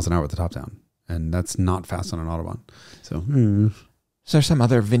 100 miles an hour with the top down. And that's not fast on an Autobahn. So, Is there some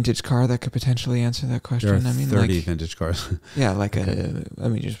other vintage car that could potentially answer that question? There are 30 vintage cars. Yeah, like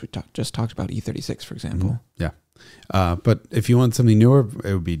we just talked about E36, for example. Mm-hmm. Yeah. But if you want something newer,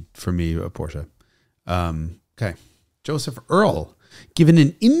 it would be, for me, a Porsche. Okay. Joseph Earl. Given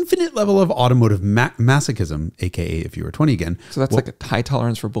an infinite level of automotive masochism, aka if you were 20 again. So that's like a high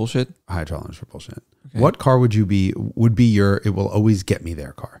tolerance for bullshit? High tolerance for bullshit. Okay. What car would be your, it will always get me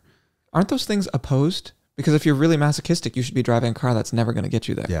there car? Aren't those things opposed? Because if you're really masochistic, you should be driving a car that's never going to get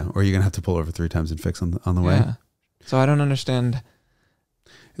you there. Yeah, or you're going to have to pull over 3 times and fix on the way. Yeah. So I don't understand.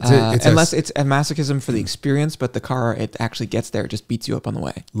 Unless it's a masochism for the experience, but the car, it actually gets there, it just beats you up on the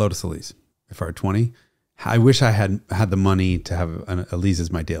way. Lotus Elise. If I were 20, I wish I had the money to have an Elise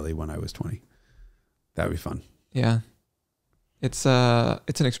as my daily when I was 20. That would be fun. Yeah. It's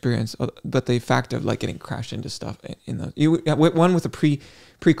an experience, but the fact of like getting crashed into stuff in the one with a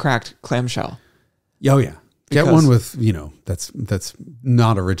pre-cracked clamshell. Oh yeah, get one with that's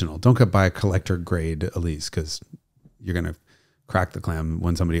not original. Don't buy a collector grade Elise because you're gonna crack the clam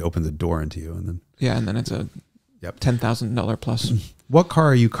when somebody opens a door into you, and then it's a $10,000 plus. What car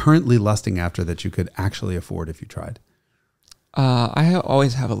are you currently lusting after that you could actually afford if you tried? I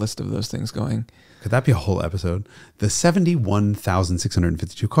always have a list of those things going. Could that be a whole episode? The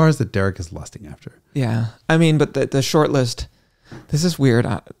 71,652 cars that Derek is lusting after. Yeah. I mean, but the short list, this is weird.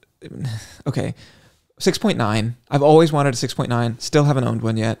 Okay. 6.9. I've always wanted a 6.9. Still haven't owned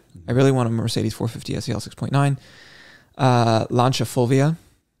one yet. I really want a Mercedes 450 SEL 6.9. Lancia Fulvia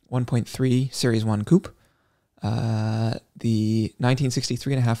 1.3 Series 1 Coupe. The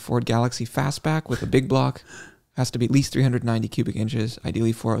 1963.5 Ford Galaxy Fastback with a big block. Has to be at least 390 cubic inches,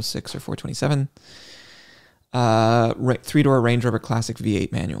 ideally 406 or 427. 3-door Range Rover Classic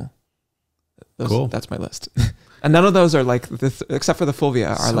V8 manual. Cool. That's my list. And none of those are like, except for the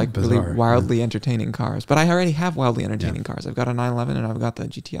Fulvia, are like bizarre, really wildly entertaining cars. But I already have wildly entertaining cars. I've got a 911 and I've got the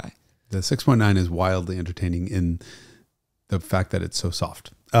GTI. The 6.9 is wildly entertaining in the fact that it's so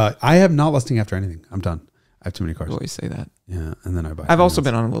soft. I am not lusting after anything. I'm done. I have too many cars. You always say that. Yeah, and then I buy. I've also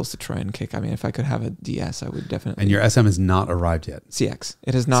been on a little Citroen kick. I mean, if I could have a DS, I would definitely. And your SM has not arrived yet. CX.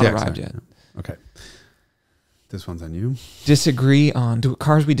 It has not arrived yet. Okay. This one's on you.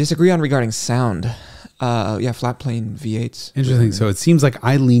 Cars we disagree on regarding sound. Yeah, flat plane V8s. Interesting. So it seems like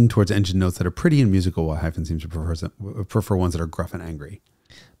I lean towards engine notes that are pretty and musical, while Hyphen seems to prefer ones that are gruff and angry.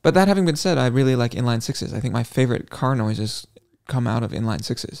 But that having been said, I really like inline sixes. I think my favorite car noises come out of inline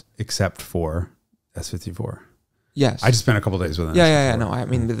sixes. Except for S54. Yes. I just spent a couple days with an Yeah. S54. No, I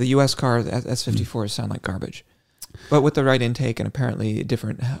mean, the US cars, S54s sound like garbage. But with the right intake and apparently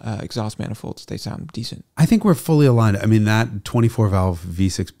different exhaust manifolds, they sound decent. I think we're fully aligned. I mean, that 24-valve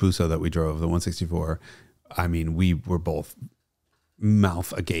V6 Buso that we drove, the 164, I mean, we were both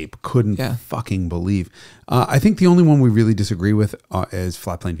mouth agape, couldn't fucking believe. I think the only one we really disagree with is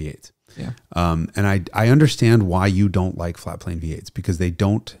flat plane V8s. Yeah. And I understand why you don't like flat plane V8s, because they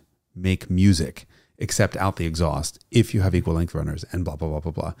don't make music except out the exhaust if you have equal length runners and blah, blah, blah,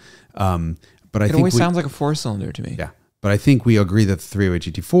 blah, blah. But I think it always sounds like a four-cylinder to me. Yeah. But I think we agree that the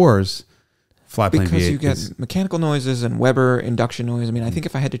 308 GT4s, flat plane V8, because you get mechanical noises and Weber induction noise. I mean, I think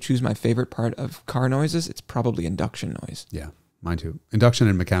if I had to choose my favorite part of car noises, it's probably induction noise. Yeah, mine too. Induction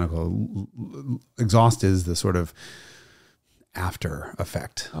and mechanical. Exhaust is the sort of after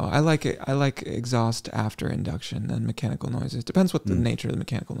effect. Oh, I like it. I like exhaust after induction than mechanical noises. Depends what the nature of the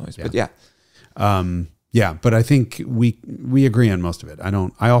mechanical noise. Yeah. But yeah. Yeah, but I think we agree on most of it.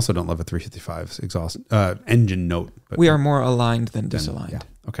 I also don't love a 355's exhaust engine note. But we are more aligned than disaligned. Yeah.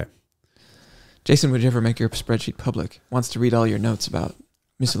 Okay. Jason, would you ever make your spreadsheet public? Wants to read all your notes about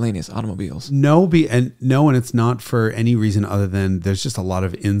miscellaneous automobiles. No, and it's not for any reason other than there's just a lot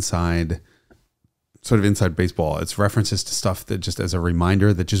of inside baseball. It's references to stuff that just as a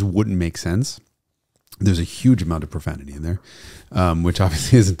reminder that just wouldn't make sense. There's a huge amount of profanity in there, which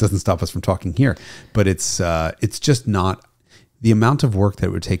obviously doesn't stop us from talking here. But it's just not the amount of work that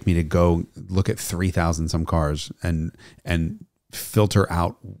it would take me to go look at 3,000 some cars and filter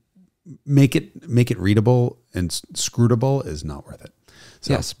out, make it readable and scrutable is not worth it.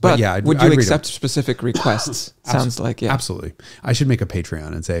 So, yes, but yeah, would you accept specific requests? Sounds like, yeah. Absolutely. I should make a Patreon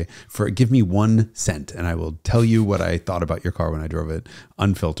and say, give me 1 cent and I will tell you what I thought about your car when I drove it,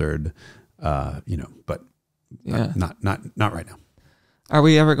 unfiltered. But yeah, not right now. Are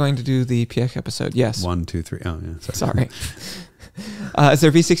we ever going to do the PX episode? Yes. 1, 2, 3. Oh yeah. Sorry. Is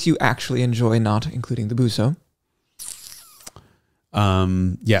there V6 you actually enjoy, not including the Buso?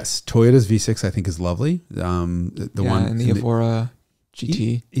 Yes, Toyota's V6 I think is lovely. The one in the Evora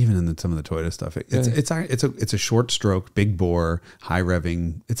GT, even in some of the Toyota stuff, it's a short stroke, big bore, high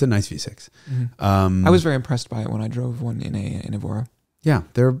revving. It's a nice V6. Mm-hmm. I was very impressed by it when I drove one in Evora. Yeah,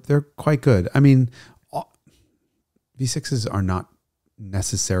 they're quite good. I mean, V6s are not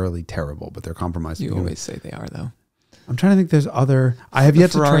necessarily terrible, but they're compromised. You always say they are, though. I'm trying to think. There's other. I have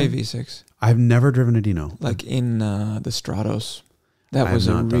yet to try Ferrari V6. I've never driven a Dino. Like in the Stratos. That was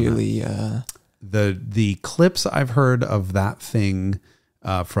a really the clips I've heard of that thing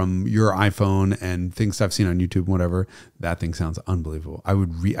from your iPhone and things I've seen on YouTube, whatever. That thing sounds unbelievable.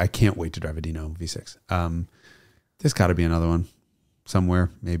 I can't wait to drive a Dino V6. There's got to be another one somewhere,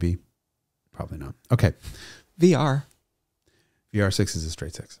 maybe, probably not. Okay, VR6 is a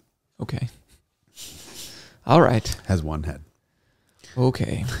straight 6. Okay, all right. Has 1 head.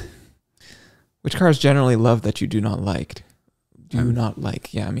 Okay. Which cars generally love that you do not like? Not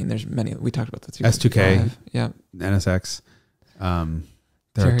like? Yeah, I mean, there's many. We talked about the S2K. Yeah. NSX.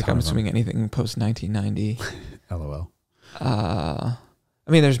 Derek, I'm assuming anything post 1990. LOL. I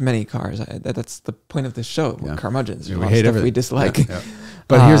mean, there's many cars. That's the point of this show. Yeah. Carmudgeons. We hate everything. We dislike. Yeah.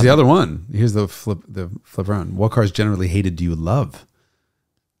 But here's the other one. Here's the flip around. What cars generally hated do you love?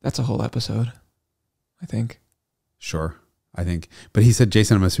 That's a whole episode, I think. Sure. I think. But he said,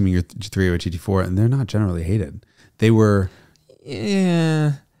 Jason, I'm assuming you're 308 GT4, and they're not generally hated. They were...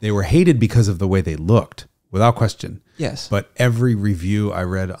 Yeah. They were hated because of the way they looked, without question. Yes. But every review I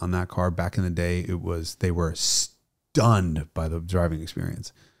read on that car back in the day, they were stunned by the driving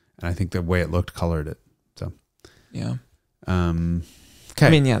experience. And I think the way it looked colored it. So, yeah. Okay. I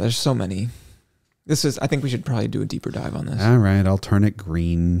mean, yeah, there's so many. I think we should probably do a deeper dive on this. All right. I'll turn it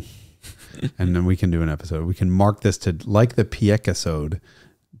green. And then we can do an episode. We can mark this to, like the PX-isode,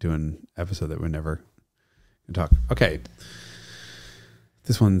 do an episode that we're never going to talk. Okay.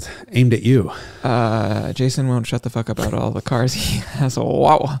 This one's aimed at you. Jason won't shut the fuck up about all the cars he has.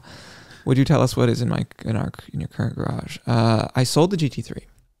 Wow. Would you tell us what is in your current garage? I sold the GT3.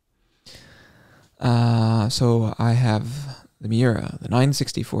 So I have the Miura, the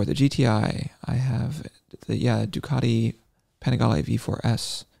 964, the GTI. I have the Ducati Panigale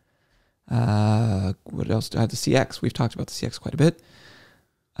V4S. What else? I have the CX. We've talked about the CX quite a bit.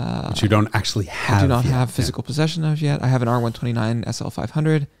 But you don't actually have. I do not have physical possession of yet. I have an R129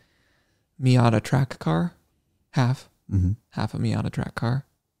 SL500, Miata track car, half a Miata track car,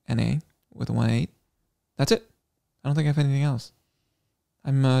 NA with a 1.8. That's it. I don't think I have anything else.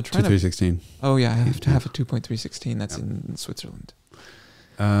 I'm trying 2.316. Oh yeah, I have to have a 2.316. That's in Switzerland.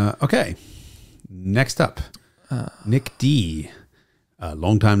 Okay. Next up, Nick D, a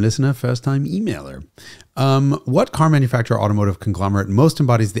longtime listener, first time emailer. What car manufacturer automotive conglomerate most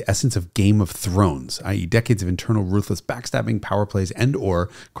embodies the essence of Game of Thrones, i.e. decades of internal ruthless backstabbing, power plays, and or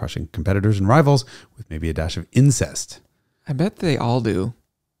crushing competitors and rivals with maybe a dash of incest? I bet they all do.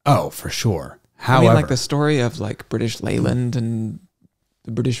 Oh, for sure. However, I mean, like the story of like British Leyland and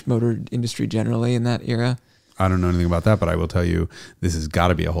the British motor industry generally in that era. I don't know anything about that, but I will tell you this has got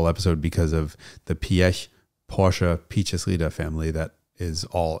to be a whole episode because of the Piech, Porsche, Pichesrieder family that is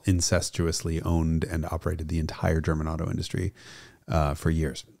all incestuously owned and operated the entire German auto industry for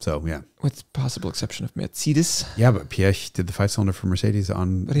years. So, yeah. With possible exception of Mercedes. Yeah, but Piech did the 5-cylinder for Mercedes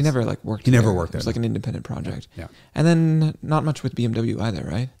on... But he never like worked He there. never worked there. It was like an independent project. Yeah. And then not much with BMW either,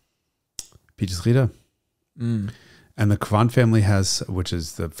 right? Pichesrieder. And the Quandt family has, which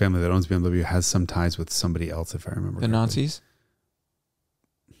is the family that owns BMW, has some ties with somebody else, if I remember The correctly. Nazis?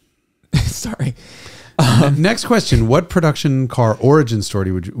 Sorry. Next question. What production car origin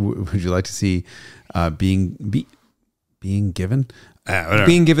story would you like to see being given?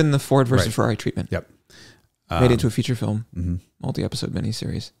 Being given the Ford versus Ferrari treatment. Yep. Made into a feature film, multi-episode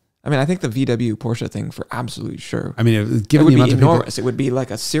miniseries. I mean, I think the VW Porsche thing for absolute sure. I mean, it would be enormous. It would be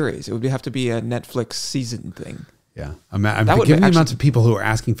like a series. It would have to be a Netflix season thing. Yeah, given the amount of people who are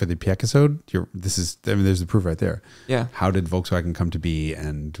asking for the episode, there's the proof right there. Yeah. How did Volkswagen come to be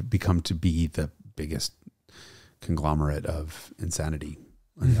and become to be the biggest conglomerate of insanity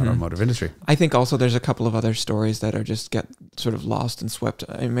in the automotive industry? I think also there's a couple of other stories that are just get sort of lost and swept.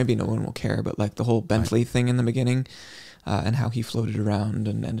 I mean, maybe no one will care, but like the whole Bentley thing in the beginning, and how he floated around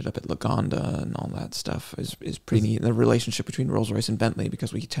and ended up at Lagonda and all that stuff is pretty neat. And the relationship between Rolls-Royce and Bentley,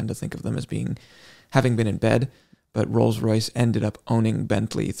 because we tend to think of them as having been in bed. But Rolls-Royce ended up owning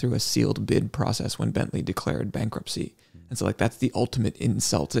Bentley through a sealed bid process when Bentley declared bankruptcy. And so like that's the ultimate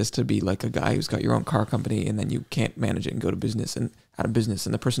insult, is to be like a guy who's got your own car company and then you can't manage it and go to business and out of business.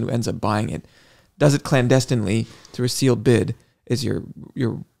 And the person who ends up buying it does it clandestinely through a sealed bid is your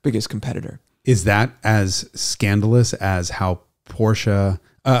biggest competitor. Is that as scandalous as how Volkswagen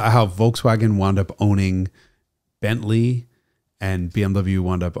wound up owning Bentley and BMW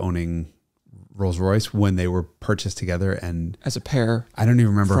wound up owning Rolls-Royce when they were purchased together and as a pair? I don't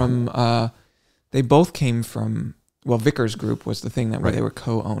even remember. They both came from, Vickers Group was the thing that where they were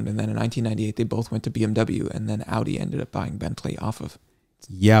co-owned, and then in 1998 they both went to BMW, and then Audi ended up buying Bentley off of.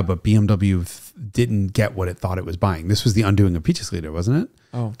 Yeah, but BMW didn't get what it thought it was buying. This was the undoing of Pichesrieder, wasn't it?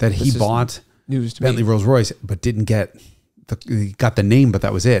 Oh, that he bought news to Bentley me. Rolls-Royce, but didn't get he got the name, but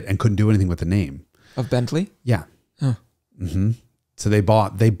that was it, and couldn't do anything with the name of Bentley. Yeah. Huh. Mm-hmm. So they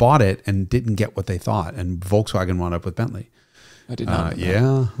bought it and didn't get what they thought, and Volkswagen wound up with Bentley. I did not.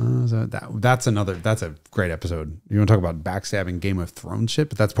 That's a great episode. You want to talk about backstabbing Game of Thrones shit,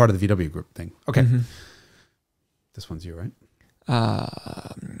 but that's part of the VW Group thing. Okay. This one's you, right?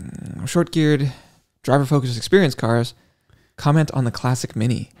 Short-geared, driver-focused experience cars. Comment on the classic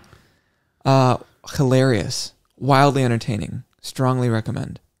Mini. Hilarious, wildly entertaining. Strongly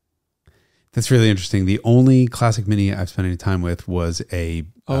recommend. That's really interesting. The only classic Mini I've spent any time with was the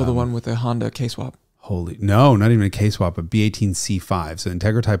one with the Honda K-Swap. No, not even a K-Swap, a B18 C5. So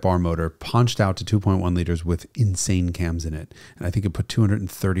Integra Type R motor, punched out to 2.1 liters with insane cams in it. And I think it put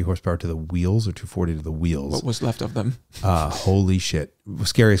 230 horsepower to the wheels, or 240 to the wheels. What was left of them? Holy shit.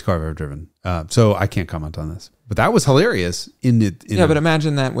 Scariest car I've ever driven. So I can't comment on this. But that was hilarious. But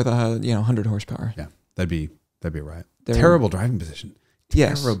imagine that with 100 horsepower. Yeah, that'd be a riot. Terrible driving position.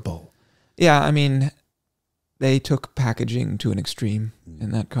 Terrible. Yes. Yeah, I mean, they took packaging to an extreme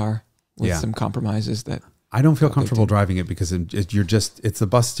in that car with some compromises that I don't feel comfortable driving it because it's the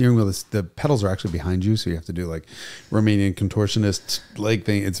bus steering wheel. The pedals are actually behind you, so you have to do like Romanian contortionist leg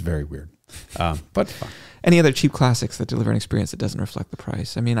thing. It's very weird, but fun. Any other cheap classics that deliver an experience that doesn't reflect the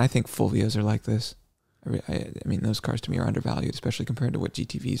price? I mean, I think Fulvias are like this. I mean, those cars to me are undervalued, especially compared to what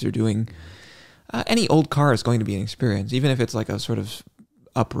GTVs are doing. Any old car is going to be an experience, even if it's like a sort of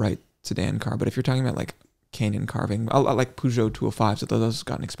upright sedan car. But if you're talking about like canyon carving, I like Peugeot 205s, so those have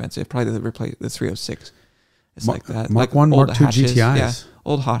gotten expensive. Probably the 306. It's like that. Mark like 1, Mark 2 hatches. GTIs. Yeah,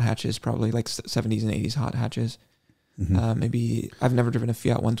 old hot hatches, probably like 70s and 80s hot hatches. Maybe I've never driven a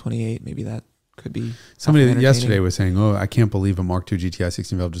Fiat 128. Maybe that could be. Somebody yesterday was saying, "Oh, I can't believe a Mark II GTI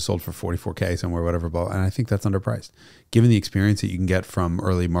 16 valve just sold for $44K somewhere, whatever." Blah. And I think that's underpriced, given the experience that you can get from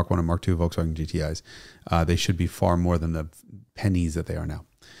early Mark 1 and Mark II Volkswagen GTIs. They should be far more than the pennies that they are now.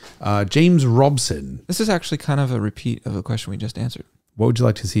 James Robson. This is actually kind of a repeat of the question we just answered. What would you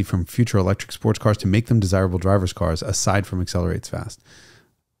like to see from future electric sports cars to make them desirable drivers' cars, aside from accelerates fast?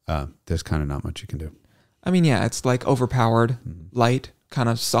 There's kind of not much you can do. I mean, yeah, it's like overpowered, light, kind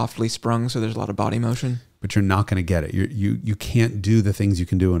of softly sprung, so there's a lot of body motion. But you're not going to get it. You can't do the things you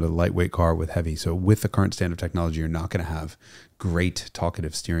can do in a lightweight car with heavy. So with the current standard of technology, you're not going to have great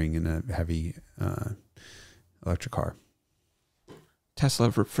talkative steering in a heavy electric car.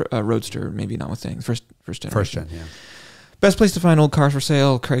 Tesla Roadster, maybe notwithstanding. First generation. First gen, yeah. Best place to find old cars for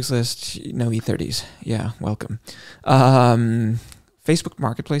sale, Craigslist, no E30s. Yeah, welcome. Facebook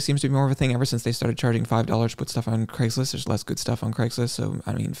Marketplace seems to be more of a thing ever since they started charging $5 to put stuff on Craigslist. There's less good stuff on Craigslist. So,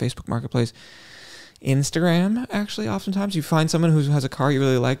 I mean, Facebook Marketplace. Instagram, actually, oftentimes you find someone who has a car you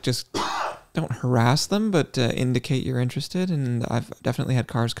really like, just don't harass them, but indicate you're interested. And I've definitely had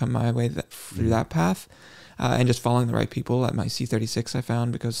cars come my way through that path. And just following the right people. At my C36 I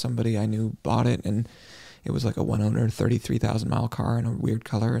found because somebody I knew bought it, and it was like a one-owner 33,000 mile car in a weird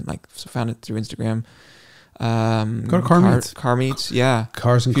color, and so found it through Instagram. Go to Car Meets. Car Meets, yeah.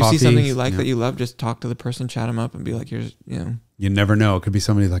 Cars and if you coffee. see something you like that you love, just talk to the person, chat them up, and be like, here's, You never know. It could be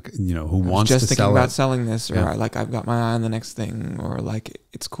somebody like, who wants to sell it. Just thinking about selling this, or I've got my eye on the next thing, or like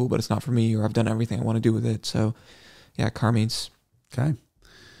it's cool, but it's not for me, or I've done everything I want to do with it. So, yeah, Car Meets. Okay.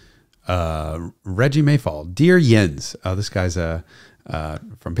 Reggie Mayfall, dear Jens. This guy's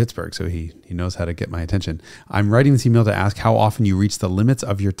from Pittsburgh, so he knows how to get my attention. I'm writing this email to ask how often you reach the limits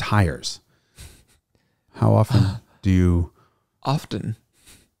of your tires. How often do you? Often.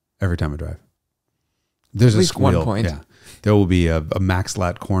 Every time I drive. There's at least squeal. 1 point. Yeah, there will be a max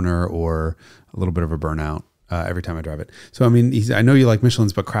lat corner or a little bit of a burnout every time I drive it. So I mean, I know you like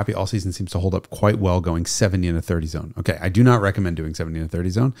Michelin's, but crappy all season seems to hold up quite well, going 70 in a 30 zone. Okay, I do not recommend doing 70 in a 30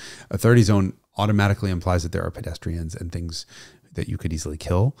 zone. A 30 zone automatically implies that there are pedestrians and things that you could easily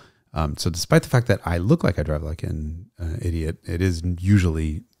kill. So despite the fact that I look like I drive like an idiot, it is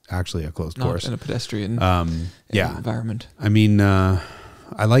usually actually a closed course. Not in a pedestrian environment. I mean,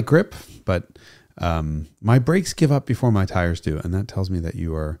 I like grip, but my brakes give up before my tires do, and that tells me that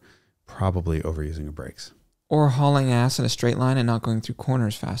you are probably overusing your brakes. Or hauling ass in a straight line and not going through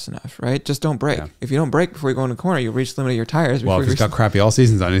corners fast enough, right? Just don't brake. Yeah. If you don't brake before you go into a corner, you'll reach the limit of your tires. Well, if he's got crappy all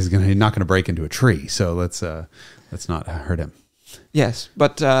seasons on, he's not going to break into a tree. So let's not hurt him. Yes,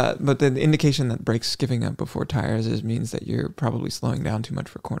 but the indication that brakes giving up before tires means that you're probably slowing down too much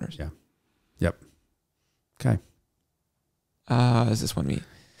for corners. Yeah. Yep. Okay. Is this one me?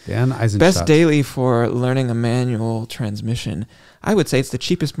 Dan Eisenstadt. Best daily for learning a manual transmission. I would say it's the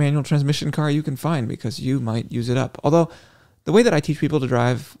cheapest manual transmission car you can find because you might use it up. Although the way that I teach people to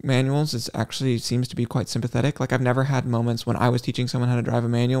drive manuals is actually seems to be quite sympathetic. Like I've never had moments when I was teaching someone how to drive a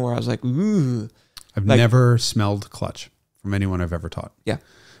manual where I was like, ooh. I've never smelled clutch from anyone I've ever taught. Yeah.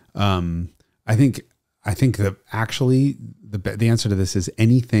 I think that actually the answer to this is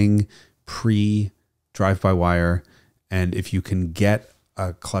anything pre drive-by-wire, and if you can get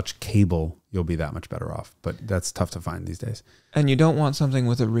a clutch cable, you'll be that much better off. But that's tough to find these days. And you don't want something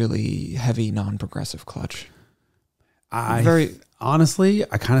with a really heavy, non-progressive clutch. Honestly,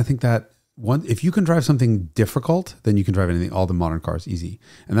 I kind of think that if you can drive something difficult, then you can drive anything. All the modern cars easy,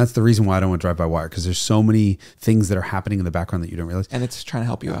 and that's the reason why I don't want drive-by-wire, because there's so many things that are happening in the background that you don't realize. And it's trying to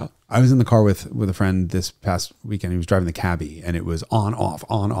help you out. I was in the car with a friend this past weekend. He was driving the Cabby, and it was on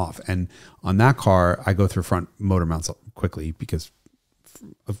off. And on that car, I go through front motor mounts quickly because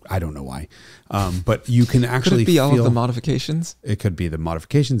I don't know why, but you can actually could it be all of the modifications? It could be the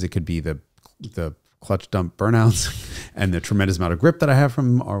modifications. It could be the clutch dump burnouts and the tremendous amount of grip that I have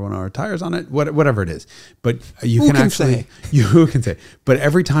from R1R tires on it, whatever it is. But you can say. But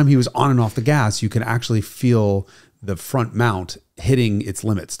every time he was on and off the gas, you can actually feel the front mount hitting its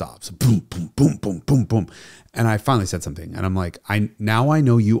limit stops. Boom, boom, boom, boom, boom, boom. And I finally said something, and I'm like, I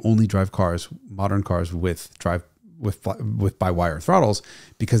know you only drive cars, modern cars with by-wire throttles,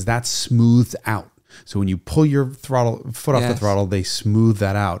 because that's smoothed out. So when you pull your foot off the throttle, they smooth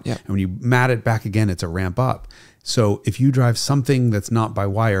that out. Yep. And when you mat it back again, it's a ramp up. So if you drive something that's not by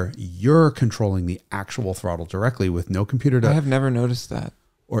wire, you're controlling the actual throttle directly with no computer. I have never noticed that.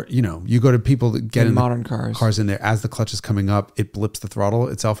 Or, you go to people that get in modern cars in there, as the clutch is coming up, it blips the throttle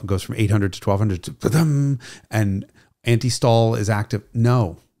itself and goes from 800 to 1200 to and anti-stall is active.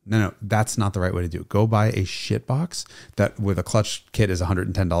 No, that's not the right way to do it. Go buy a shit box that with a clutch kit is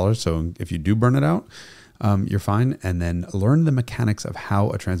 $110. So if you do burn it out, you're fine. And then learn the mechanics of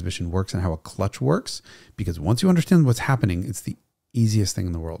how a transmission works and how a clutch works. Because once you understand what's happening, it's the easiest thing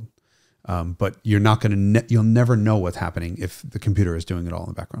in the world. But you're not going to, you'll never know what's happening if the computer is doing it all in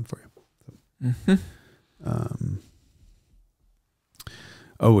the background for you. Mm-hmm.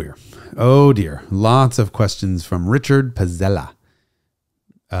 Oh dear. Lots of questions from Richard Pazzella.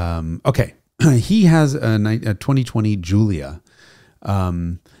 Okay. He has a 2020 Giulia.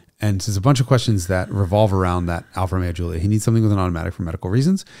 And And there's a bunch of questions that revolve around that Alfa Romeo Giulia. He needs something with an automatic for medical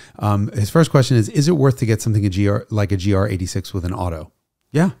reasons. His first question is it worth to get something like a GR86 with an auto?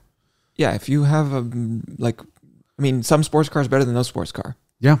 Yeah. Yeah, if you have some sports car is better than no sports car.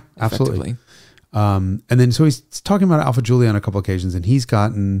 Yeah, absolutely. And then so he's talking about Alfa Giulia on a couple occasions, and he's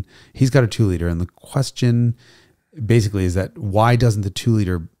got a 2-liter, and the question basically is that why isn't the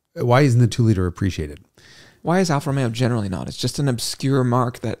 2-liter appreciated? Why is Alfa Romeo generally not? It's just an obscure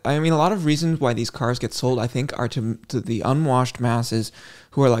mark that, a lot of reasons why these cars get sold, I think, are to the unwashed masses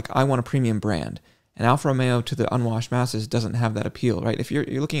who are like, I want a premium brand. And Alfa Romeo to the unwashed masses doesn't have that appeal, right? If you're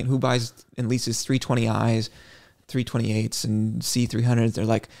looking at who buys and leases 320i's, 328s, and C300s, they're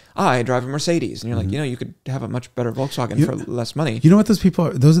like, I drive a Mercedes. And you're like, you could have a much better Volkswagen for less money. You know what those people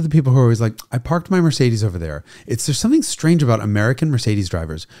are? Those are the people who are always like, I parked my Mercedes over there. There's something strange about American Mercedes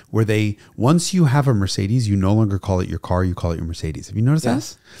drivers where once you have a Mercedes, you no longer call it your car, you call it your Mercedes. Have you noticed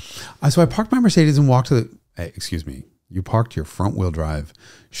that? So I parked my Mercedes and walked to excuse me, you parked your front wheel drive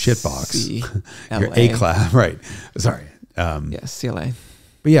shitbox, your A-Class, right? Sorry. Yes, CLA.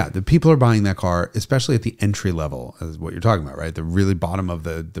 But yeah, the people are buying that car, especially at the entry level, is what you're talking about, right? The really bottom of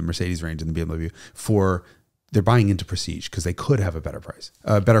the Mercedes range and the BMW. They're buying into prestige because they could have a better price,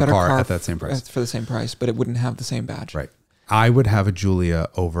 better car at that same price. For the same price, but it wouldn't have the same badge. Right. I would have a Giulia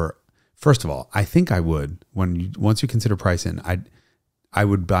over. First of all, I think I would once you consider price in, I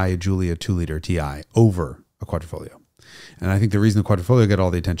would buy a Giulia 2-liter TI over a Quadrifoglio. And I think the reason the Quadrifoglio get all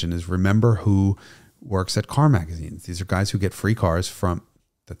the attention is remember who works at car magazines. These are guys who get free cars from.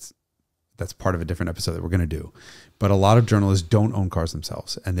 That's part of a different episode that we're going to do. But a lot of journalists don't own cars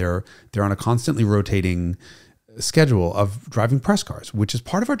themselves, and they're on a constantly rotating schedule of driving press cars, which is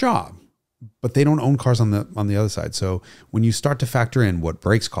part of our job. But they don't own cars on the other side. So when you start to factor in what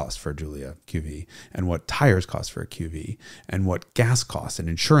brakes cost for a Giulia QV, and what tires cost for a QV, and what gas costs and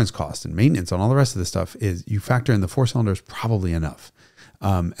insurance costs and maintenance and all the rest of this stuff, is you factor in the 4-cylinder is probably enough.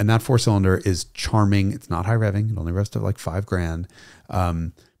 And that 4-cylinder is charming. It's not high revving. It only revs to like $5,000.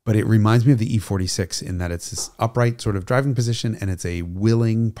 But it reminds me of the E46 in that it's this upright sort of driving position and it's a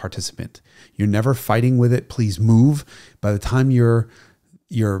willing participant. You're never fighting with it. Please move. By the time you're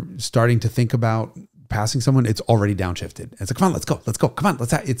starting to think about passing someone, it's already downshifted. It's like, come on, let's go. Come on,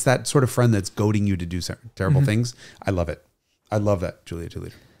 it's that sort of friend that's goading you to do terrible things. I love it. I love that Giulia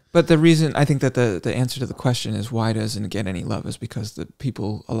 2-liter. But the reason I think that the answer to the question is why doesn't it get any love is because a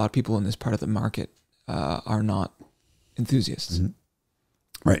lot of people in this part of the market are not enthusiasts. Mm-hmm.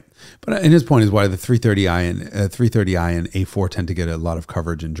 Right. But his point is why the 330i and A4 tend to get a lot of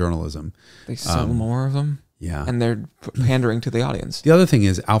coverage in journalism. They sell more of them. Yeah. And they're pandering to the audience. The other thing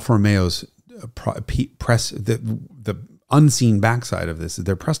is Alfa Romeo's press, the unseen backside of this is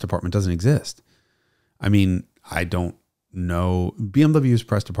their press department doesn't exist. I mean, I don't know. BMW's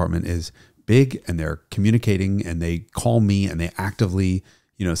press department is big and they're communicating and they call me and they actively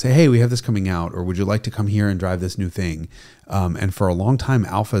say, hey, we have this coming out, or would you like to come here and drive this new thing? And for a long time,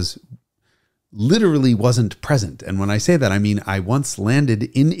 Alfa's literally wasn't present. And when I say that, I mean, I once landed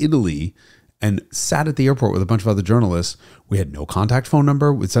in Italy and sat at the airport with a bunch of other journalists. We had no contact phone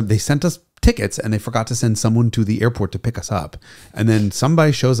number. They sent us tickets and they forgot to send someone to the airport to pick us up. And then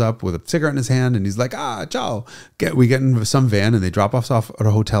somebody shows up with a cigarette in his hand and he's like, ciao. We get in some van and they drop us off at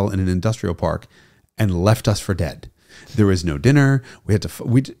a hotel in an industrial park and left us for dead. There was no dinner.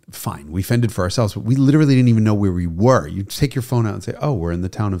 We fended for ourselves, but we literally didn't even know where we were. You take your phone out and say, oh, we're in the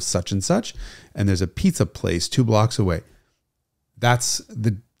town of such and such, and there's a pizza place 2 blocks away. That's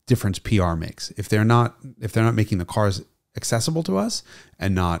the difference PR makes. If they're not making the cars accessible to us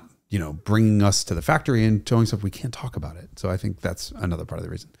and not, bringing us to the factory and showing stuff, we can't talk about it. So I think that's another part of the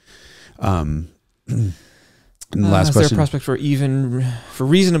reason. And the last question. Is there a prospect for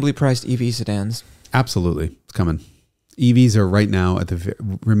reasonably priced EV sedans? Absolutely. It's coming. EVs are right now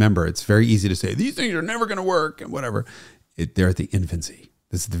remember, it's very easy to say, these things are never going to work and whatever. They're at the infancy.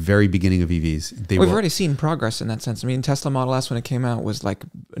 This is the very beginning of EVs. We've already seen progress in that sense. I mean, Tesla Model S, when it came out, was like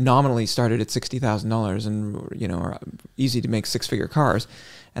nominally started at $60,000 and, are easy to make 6-figure cars.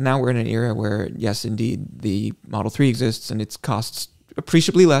 And now we're in an era where, yes, indeed, the Model 3 exists and it costs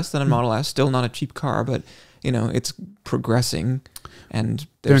appreciably less than a Model S. Still not a cheap car, but, it's progressing. And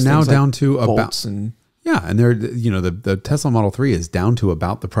they're now down to about... and they're, the Tesla Model 3 is down to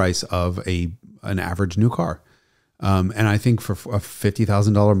about the price of an average new car. And I think for a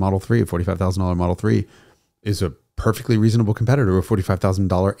 $50,000 Model 3, a $45,000 Model 3 is a perfectly reasonable competitor with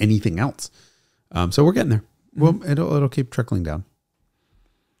 $45,000 anything else. So we're getting there. Well, it'll keep trickling down.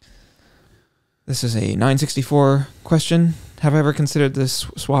 This is a 964 question. Have I ever considered this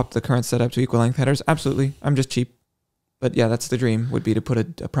swap the current setup to equal length headers? Absolutely. I'm just cheap. But yeah, that's the dream, would be to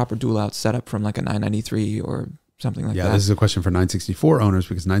put a proper dual out setup from like a 993 or something like that. Yeah, this is a question for 964 owners,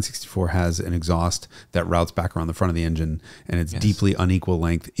 because 964 has an exhaust that routes back around the front of the engine, and it's deeply unequal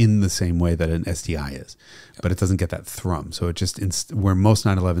length in the same way that an STI is. But it doesn't get that thrum. So it just, where most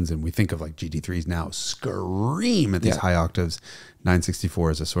 911s, and we think of like GT3s now, scream at these high octaves,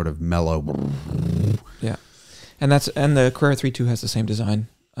 964 is a sort of mellow. Yeah. And the Carrera 3.2 has the same design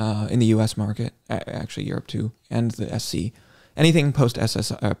in the US market, actually Europe too, and the SC. Anything post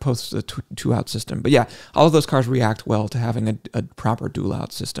the two out system. But yeah, all of those cars react well to having a proper dual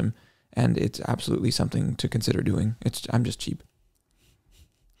out system, and it's absolutely something to consider doing. I'm just cheap.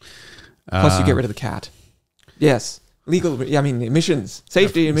 Plus, you get rid of the cat. Yes. Emissions.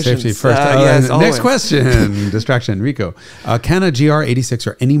 Safety emissions. Safety first. Yes, next question. Distraction. Rico. Can a GR86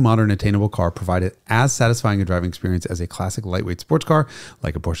 or any modern attainable car provide as satisfying a driving experience as a classic lightweight sports car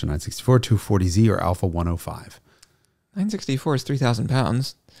like a Porsche 964, 240Z, or Alfa 105? 964 is 3,000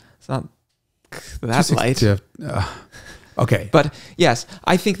 pounds. It's not that light. Okay. But yes,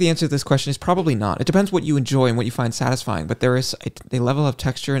 I think the answer to this question is probably not. It depends what you enjoy and what you find satisfying, but there is a level of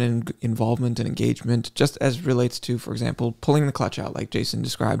texture and involvement and engagement, just as relates to, for example, pulling the clutch out, like Jason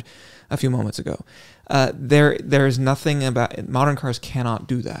described a few moments ago. There is nothing about modern cars cannot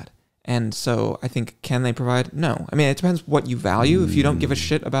do that. And so I think, can they provide? No. I mean, it depends what you value. If you don't give a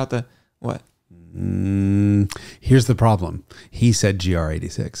shit about the what? Here's the problem. He said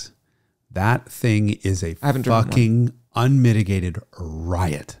GR86. That thing is a fucking unmitigated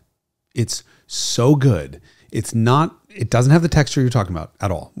riot. It's so good. It doesn't have the texture you're talking about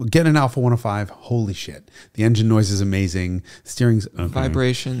at all. Get an Alfa 105. Holy shit. The engine noise is amazing. Steering's okay.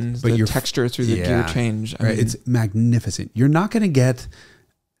 Vibrations, but the texture through the gear change. I mean, it's magnificent. You're not going to get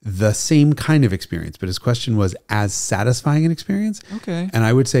the same kind of experience, but his question was as satisfying an experience. Okay. And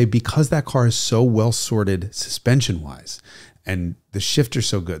I would say, because that car is so well sorted suspension wise, and the shifter's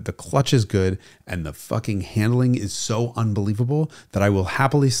so good, the clutch is good, and the fucking handling is so unbelievable, that I will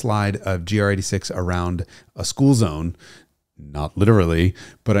happily slide a GR86 around a school zone. Not literally,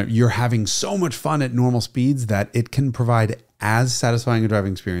 but you're having so much fun at normal speeds that it can provide as satisfying a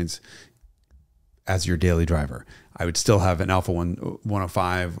driving experience as your daily driver. I would still have an Alfa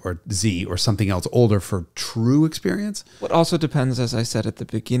 105 or Z or something else older for true experience. What also depends, as I said at the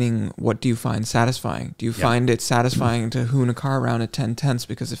beginning, what do you find satisfying? Do you find it satisfying to hoon a car around at 10 tenths?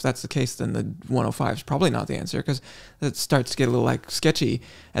 Because if that's the case, then the 105 is probably not the answer, because it starts to get a little like sketchy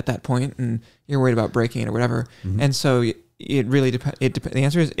at that point, and you're worried about braking it or whatever. And so it really depends. The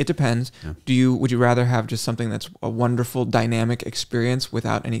answer is it depends. Yeah. Would you rather have just something that's a wonderful dynamic experience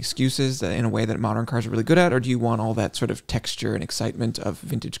without any excuses, in a way that modern cars are really good at, or do you want all that sort of texture and excitement of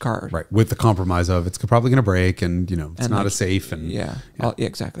vintage cars? Right, with the compromise of it's probably going to break, and it's not as safe, and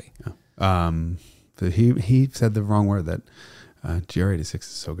exactly. Yeah. He said the wrong word. That GR86 is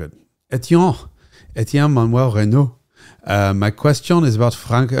so good. Etienne Manuel Renault. My question is about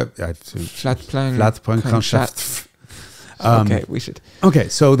flat plane crankshaft. Okay, we should. Okay,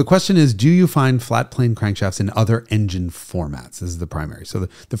 so the question is, do you find flat plane crankshafts in other engine formats? This is the primary. So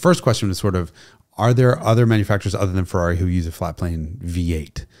the first question is sort of, are there other manufacturers other than Ferrari who use a flat plane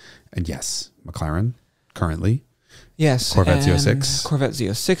V8? And yes, McLaren currently. Yes. Corvette Z06. Corvette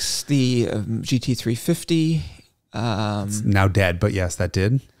Z06, the GT350. It's now dead, but yes, that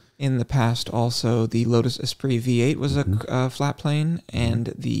did. In the past, also, the Lotus Esprit V8 was a flat plane,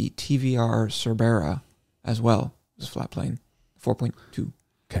 and the TVR Cerbera as well. Flat plane 4.2.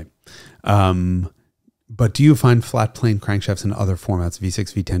 Okay. But do you find flat plane crankshafts in other formats,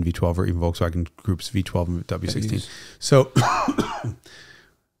 V6, V10, V12, or even Volkswagen Group's V12 and W16? So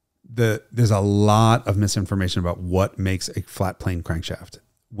there's a lot of misinformation about what makes a flat plane crankshaft.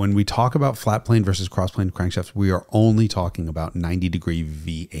 When we talk about flat plane versus cross plane crankshafts, we are only talking about 90-degree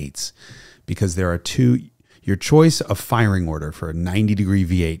V8s, because there are two. Your choice of firing order for a 90-degree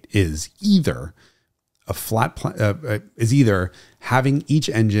V8 is either is either having each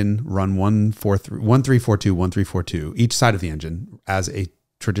engine run 1342, 1342, each side of the engine as a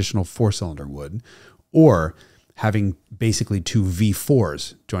traditional four-cylinder would, or having basically two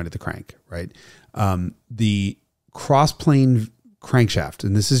V4s joined at the crank, right? The cross-plane crankshaft,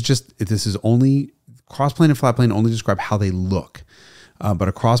 and this is only cross-plane and flat plane only describe how they look, but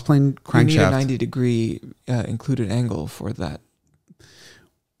a cross-plane crankshaft. You need a 90-degree included angle for that.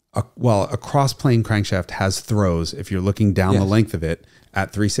 A cross-plane crankshaft has throws, if you're looking down the length of it,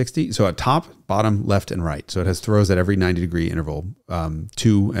 at 360. So at top, bottom, left, and right. So it has throws at every 90-degree interval,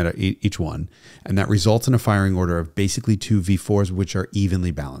 two at each one. And that results in a firing order of basically two V4s, which are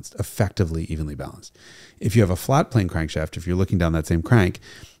evenly balanced, effectively evenly balanced. If you have a flat plane crankshaft, if you're looking down that same crank,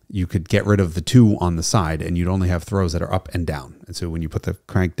 you could get rid of the two on the side and you'd only have throws that are up and down. And so when you put the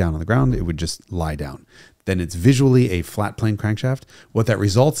crank down on the ground, it would just lie down. Then it's visually a flat plane crankshaft. What that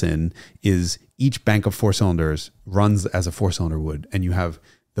results in is each bank of 4 cylinders runs as a 4-cylinder would, and you have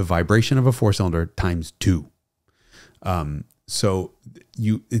the vibration of a 4-cylinder times 2. So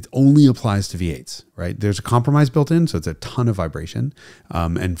it only applies to V8s, right? There's a compromise built in, so it's a ton of vibration.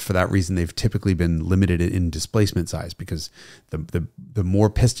 And for that reason, they've typically been limited in displacement size, because the more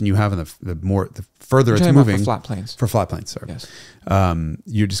piston you have and the further it's moving. For flat planes. For flat planes, sorry. Yes.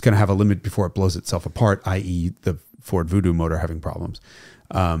 You're just going to have a limit before it blows itself apart, i.e. the Ford Voodoo motor having problems.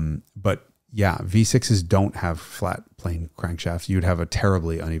 But yeah, V6s don't have flat plane crankshafts. You'd have a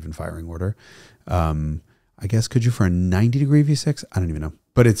terribly uneven firing order. I guess, could you for a 90-degree V6? I don't even know.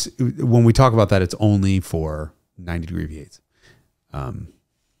 But it's, when we talk about that, it's only for 90-degree V8s.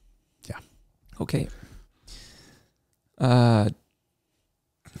 Yeah. Okay.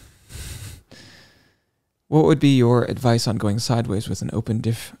 What would be your advice on going sideways with an open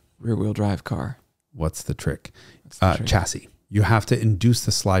diff rear-wheel drive car? What's the trick? Chassis. You have to induce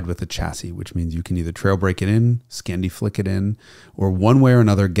the slide with the chassis, which means you can either trail brake it in, Scandi flick it in, or one way or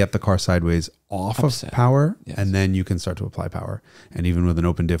another get the car sideways off of power, and then you can start to apply power. And even with an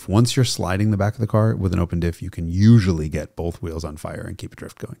open diff, once you're sliding the back of the car with an open diff, you can usually get both wheels on fire and keep a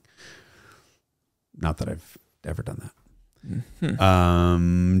drift going. Not that I've ever done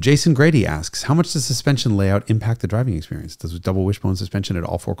that. Jason Grady asks, how much does suspension layout impact the driving experience? Does double wishbone suspension at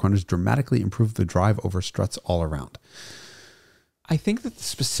all 4 corners dramatically improve the drive over struts all around? I think that the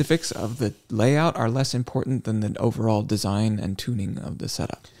specifics of the layout are less important than the overall design and tuning of the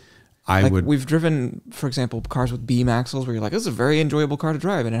setup. We've driven, for example, cars with beam axles where you're like, this is a very enjoyable car to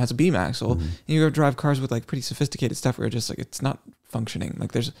drive, and it has a beam axle. And you drive cars with like pretty sophisticated stuff where you're just like, it's not functioning.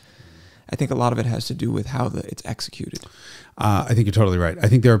 Like I think a lot of it has to do with how it's executed. I think you're totally right. I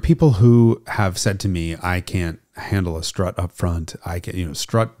think there are people who have said to me, I can't handle a strut up front. I can,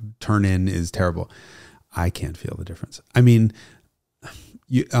 strut turn in is terrible. I can't feel the difference. I mean,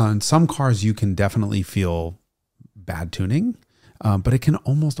 on some cars, you can definitely feel bad tuning, but it can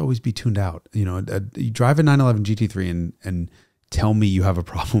almost always be tuned out. You drive a 911 GT3 and tell me you have a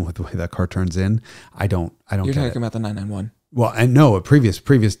problem with the way that car turns in. I don't. You're talking about the 991. Well, and no, a previous.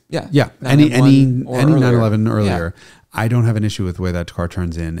 Yeah. Any 911 earlier. Yeah. I don't have an issue with the way that car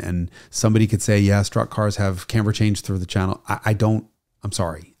turns in. And somebody could say, yeah, strut cars have camber change through the channel. I'm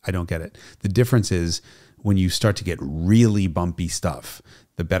sorry. I don't get it. The difference is when you start to get really bumpy stuff,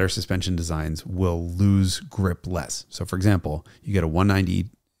 the better suspension designs will lose grip less. So for example, you get a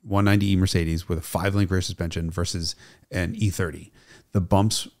 190E Mercedes with a 5-link rear suspension versus an E30. The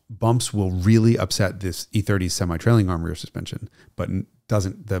bumps will really upset this E30's semi-trailing arm rear suspension, but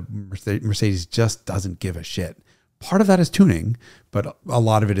the Mercedes just doesn't give a shit. Part of that is tuning, but a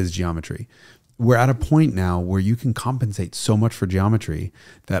lot of it is geometry. We're at a point now where you can compensate so much for geometry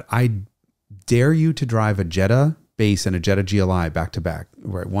that I dare you to drive a Jetta base and a Jetta GLI back to back,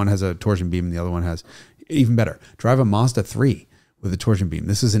 where one has a torsion beam and the other one has, even better, drive a Mazda 3 with a torsion beam.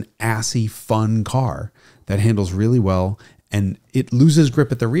 This is an assy, fun car that handles really well, and it loses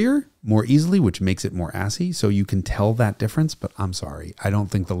grip at the rear more easily, which makes it more assy. So you can tell that difference, but I'm sorry, I don't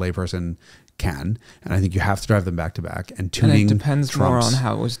think the layperson can, and I think you have to drive them back to back. And tuning depends trumps, more on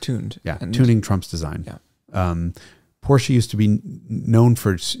how it was tuned. Yeah, tuning trumps design. Yeah. Porsche used to be known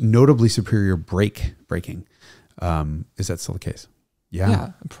for notably superior braking. Is that still the case?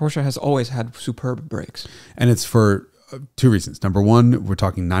 Yeah. Porsche has always had superb brakes. And it's for 2 reasons. Number one, we're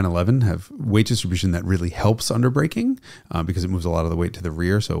talking 911 have weight distribution that really helps under braking because it moves a lot of the weight to the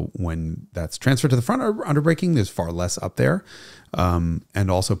rear. So when that's transferred to the front under braking, there's far less up there. And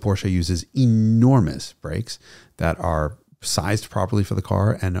also Porsche uses enormous brakes that are sized properly for the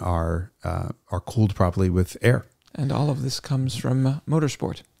car and are cooled properly with air. And all of this comes from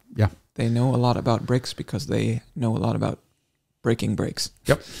motorsport. Yeah. They know a lot about brakes because they know a lot about breaking brakes.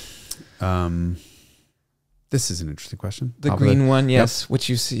 Yep. This is an interesting question. The green one, yes, which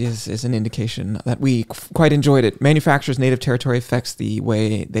you see is an indication that we quite enjoyed it. Manufacturers' native territory affects the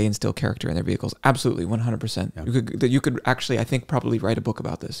way they instill character in their vehicles. Absolutely, 100%. Yeah. You could actually, I think, probably write a book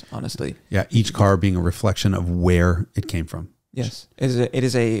about this, honestly. Yeah, each car being a reflection of where it came from. Yes. It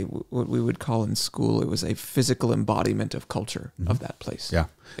is a what we would call in school, it was a physical embodiment of culture of that place. Yeah.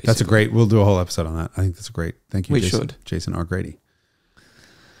 Basically. That's a great, we'll do a whole episode on that. I think that's a great, thank you, Jason R. Grady.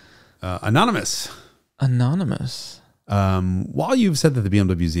 Anonymous. While you've said that the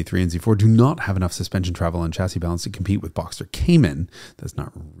BMW Z3 and Z4 do not have enough suspension travel and chassis balance to compete with Boxster Cayman, that's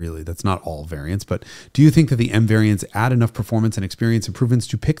not all variants, but do you think that the M variants add enough performance and experience improvements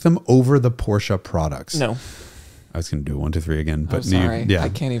to pick them over the Porsche products? No. I was going to do 1, 2, 3 again, but sorry. yeah, I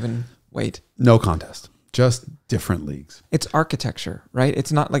can't even wait. No contest. Just different leagues. It's architecture, right?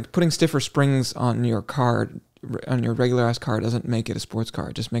 It's not like putting stiffer springs on your car, on your regularized car, doesn't make it a sports car.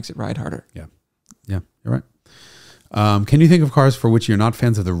 It just makes it ride harder. Yeah. Yeah, you're right. Can you think of cars for which you're not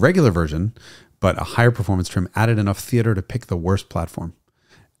fans of the regular version, but a higher performance trim added enough theater to pick the worst platform?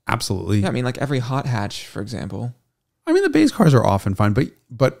 Absolutely. Yeah, I mean, like every hot hatch, for example. I mean, the base cars are often fine,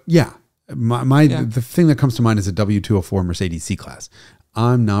 but yeah. The thing that comes to mind is a W204 Mercedes C-Class.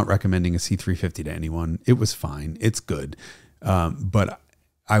 I'm not recommending a C350 to anyone. It was fine. It's good. But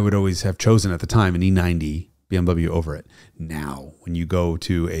I would always have chosen at the time an E90 BMW over it. Now, when you go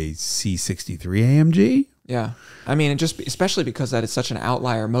to a C63 AMG. Yeah. I mean, especially because that is such an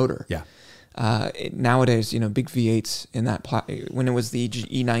outlier motor. Yeah. Nowadays, big V8s in that when it was the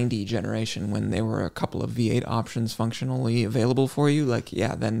E90 generation, when there were a couple of V8 options functionally available for you,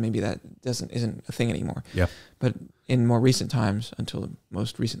 then maybe that isn't a thing anymore. Yeah. But in more recent times, until the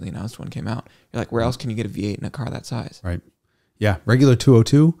most recently announced one came out, you're like, where else can you get a V8 in a car that size? Right. Yeah. Regular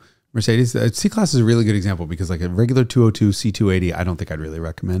 202 Mercedes. C-Class is a really good example because like a regular 202 C280, I don't think I'd really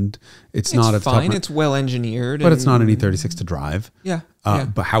recommend. It's not fine. It's well engineered, but it's not an E36 to drive. Yeah.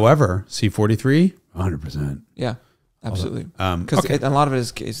 But however, C43, 100%. Yeah, absolutely. Because a lot of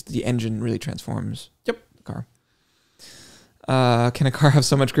it is the engine really transforms the car. Can a car have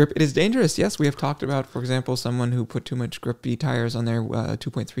so much grip? It is dangerous. Yes, we have talked about, for example, someone who put too much grippy tires on their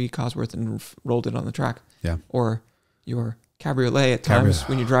 2.3 Cosworth and rolled it on the track. Yeah. Or your cabriolet at times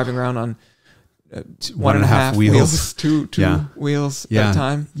when you're driving around on 1.5 wheels, two wheels at a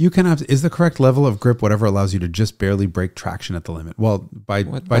time. You can have, is the correct level of grip whatever allows you to just barely break traction at the limit? Well, by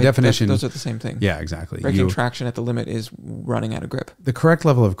definition, those are the same thing. Yeah, exactly. Breaking traction at the limit is running out of grip. The correct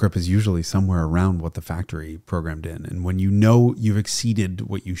level of grip is usually somewhere around what the factory programmed in. And when you know you've exceeded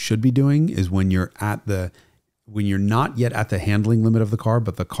what you should be doing is when you're not yet at the handling limit of the car,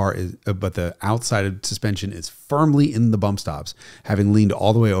 but the outside of suspension is firmly in the bump stops, having leaned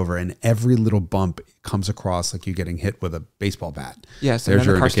all the way over, and every little bump comes across like you're getting hit with a baseball bat. Yes, and then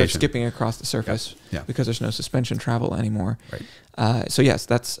the car starts skipping across the surface because there's no suspension travel anymore. Right. So yes,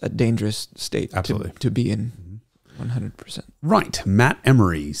 that's a dangerous state to be in. 100%. Right. Matt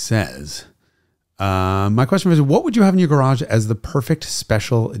Emery says, my question is, what would you have in your garage as the perfect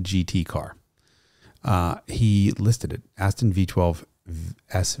special GT car? He listed it. Aston V12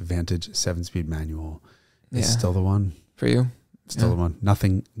 S Vantage 7-speed manual is still the one for you. Still the one.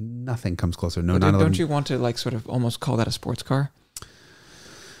 Nothing comes closer. No, don't you want to like sort of almost call that a sports car?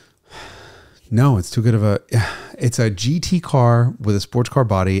 No, it's too good of it's a GT car with a sports car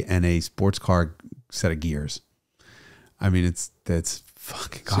body and a sports car set of gears. I mean, it's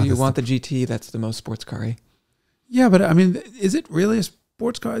fucking. God, so you want the GT? That's the most sports car-y. Yeah, but I mean, is it really a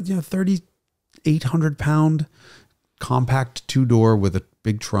sports car? 800-pound compact 2-door with a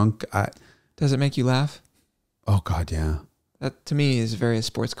big trunk. Does it make you laugh? Oh God, yeah. That to me is very a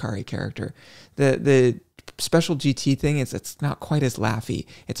sports car-y character. The special GT thing it's not quite as laughy.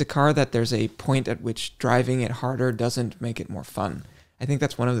 It's a car that there's a point at which driving it harder doesn't make it more fun. I think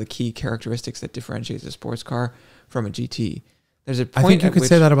that's one of the key characteristics that differentiates a sports car from a GT. There's a point. I think you could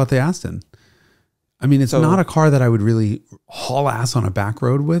say that about the Aston. I mean, it's not a car that I would really haul ass on a back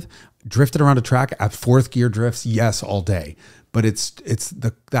road with. Drifted around a track at fourth gear drifts, yes, all day. But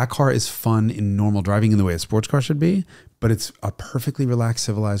that car is fun in normal driving in the way a sports car should be. But it's a perfectly relaxed,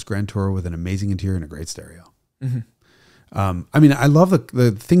 civilized Grand Tourer with an amazing interior and a great stereo. Mm-hmm. I mean, I love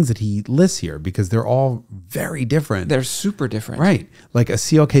the things that he lists here because they're all very different. They're super different, right? Like a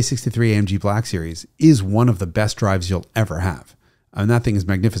CLK 63 AMG Black Series is one of the best drives you'll ever have. And that thing is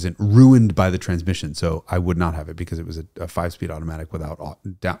magnificent, ruined by the transmission. So I would not have it because it was a 5-speed automatic without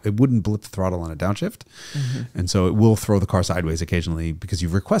it wouldn't blip the throttle on a downshift. Mm-hmm. And so it will throw the car sideways occasionally because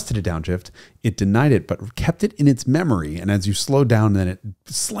you've requested a downshift. It denied it, but kept it in its memory. And as you slow down, then it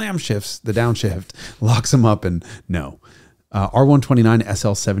slam shifts the downshift, locks them up, and no. R129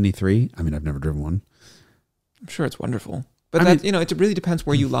 SL73. I mean, I've never driven one. I'm sure it's wonderful. But it really depends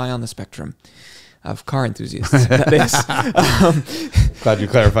where you lie on the spectrum of car enthusiasts. That is. Glad you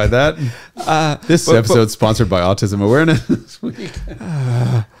clarified that. This episode's sponsored by Autism Awareness Week.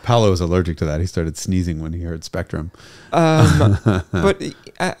 Paolo was allergic to that. He started sneezing when he heard Spectrum. But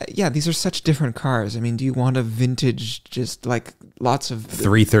these are such different cars. I mean, do you want a vintage, just like lots of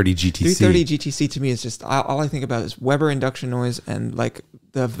 330 GTC? 330 GTC to me is just all I think about is Weber induction noise and like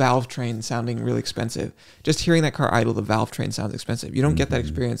the valve train sounding really expensive. Just hearing that car idle, the valve train sounds expensive. You don't get that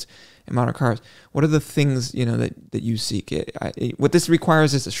experience in modern cars. What are the things that you seek? What this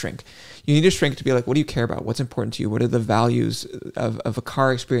requires is a shrink. You need a shrink to be like, what do you care about? What's important to you? What are the values of a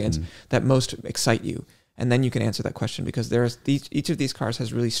car experience that most excite you? And then you can answer that question, because each of these cars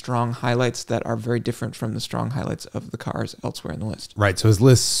has really strong highlights that are very different from the strong highlights of the cars elsewhere in the list. Right. So his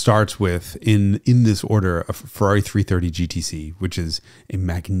list starts with, in this order, a Ferrari 330 GTC, which is a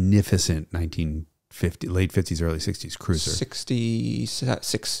magnificent 1950, late 50s, early 60s cruiser.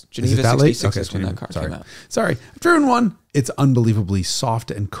 66. Geneva that 66 late? is when that car came out. Sorry. I've driven one. It's unbelievably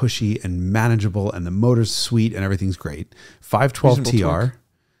soft and cushy and manageable, and the motor's sweet and everything's great. 512 Reasonable TR. torque.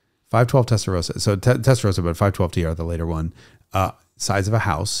 512 Testarossa. So Testarossa, but 512 TR, the later one. Size of a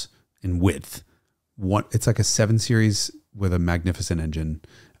house in width. It's like a 7 Series with a magnificent engine.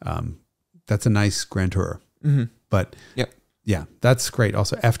 That's a nice Grand Tourer. Mm-hmm. But yep. Yeah, that's great.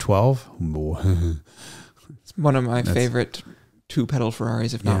 Also F12. It's one of my favorite two-pedal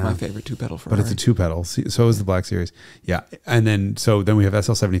Ferraris, if not my favorite two-pedal Ferrari. But it's a two-pedal. So is the Black Series. Yeah. And then we have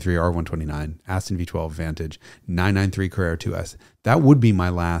SL73 R129, Aston V12 Vantage, 993 Carrera 2S. That would be my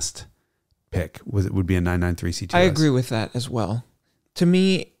last pick. Would be a 993 C2S. I agree with that as well. To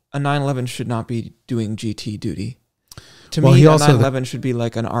me, a 911 should not be doing GT duty. To me, a 911 should be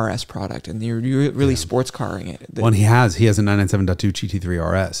like an RS product, and you're really sports carring it. He has a 997.2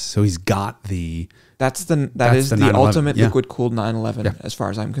 GT3 RS, so he's got the... That is the ultimate liquid-cooled 911, as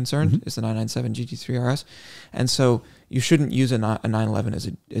far as I'm concerned, is the 997 GT3 RS. And so you shouldn't use a 911 as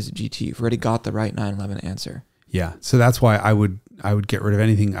a GT. You've already got the right 911 answer. Yeah, so that's why I would get rid of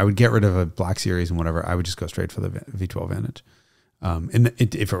anything. I would get rid of a Black Series and whatever. I would just go straight for the V12 Vantage.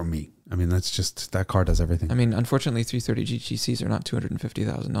 If it were me. I mean, that's just, that car does everything. I mean, unfortunately, 330 GTCs are not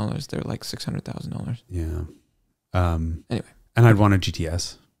 $250,000. They're like $600,000. Yeah. Anyway. And I'd want a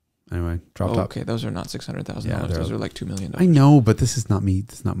GTS. Anyway, drop top. Okay, those are not $600,000. Those are like $2 million. I know, but this is not me.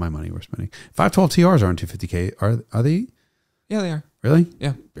 This is not my money we're spending. 512 TRs aren't $250K. Are they? Yeah, they are. Really?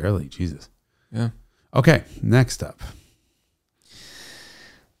 Yeah. Barely. Jesus. Yeah. Okay, next up.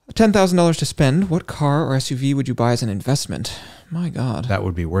 $10,000 to spend. What car or SUV would you buy as an investment? My God. That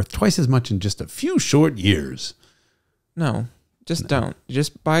would be worth twice as much in just a few short years. No, don't. You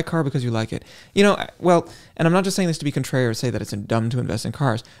just buy a car because you like it. And I'm not just saying this to be contrary or say that it's dumb to invest in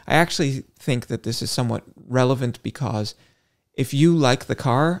cars. I actually think that this is somewhat relevant, because if you like the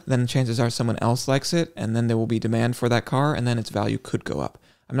car, then chances are someone else likes it, and then there will be demand for that car, and then its value could go up.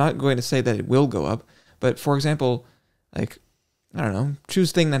 I'm not going to say that it will go up, but for example, like, I don't know,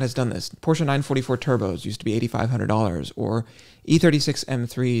 choose thing that has done this. Porsche 944 turbos used to be $8,500, or E36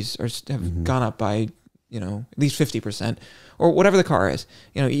 M3s have gone up by, at least 50%, or whatever the car is.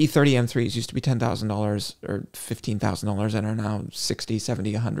 E30 M3s used to be $10,000 or $15,000 and are now $60,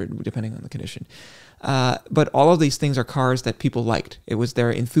 $70, $100, depending on the condition. But all of these things are cars that people liked. It was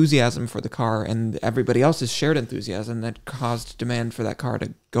their enthusiasm for the car and everybody else's shared enthusiasm that caused demand for that car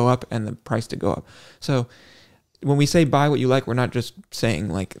to go up and the price to go up. So when we say buy what you like, we're not just saying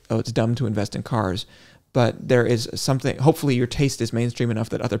like, oh, it's dumb to invest in cars, but there is something, hopefully your taste is mainstream enough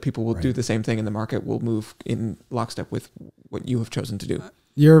that other people will do the same thing and the market will move in lockstep with what you have chosen to do.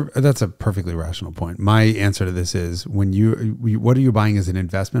 That's a perfectly rational point. My answer to this is, what are you buying as an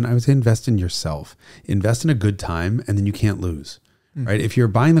investment? I would say invest in yourself. Invest in a good time, and then you can't lose, right? If you're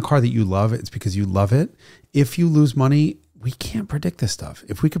buying the car that you love, it's because you love it. If you lose money, we can't predict this stuff.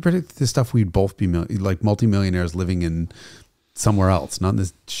 If we could predict this stuff, we'd both be like multimillionaires living in somewhere else, not in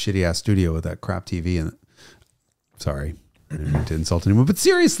this shitty ass studio with that crap TV. And sorry, I didn't mean to insult anyone, but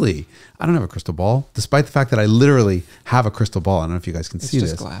seriously, I don't have a crystal ball, despite the fact that I literally have a crystal ball. I don't know if you guys can see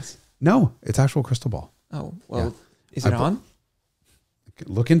this. It's just glass. No, it's actual crystal ball. Oh, well, is it on?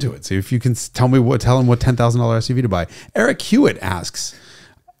 Look into it. See if you can tell him what $10,000 SUV to buy. Eric Hewitt asks,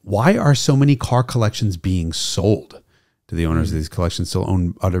 why are so many car collections being sold? Do the owners of these collections still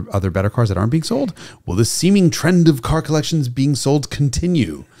own other better cars that aren't being sold? Will the seeming trend of car collections being sold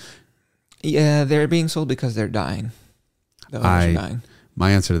continue? Yeah, they're being sold because they're dying. The owners are dying.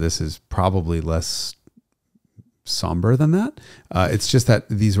 My answer to this is probably less somber than that. It's just that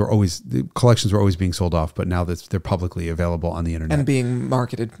the collections were always being sold off, but now they're publicly available on the internet. And being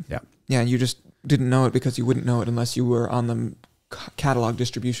marketed. Yeah. Yeah, you just didn't know it because you wouldn't know it unless you were on the catalog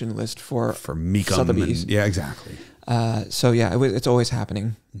distribution list for Mecum. Sotheby's. Yeah, exactly. So yeah, it's always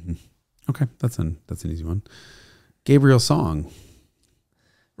happening. Mm-hmm. Okay, that's an easy one. Gabriel Song.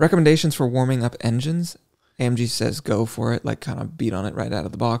 Recommendations for warming up engines. AMG says go for it, like kind of beat on it right out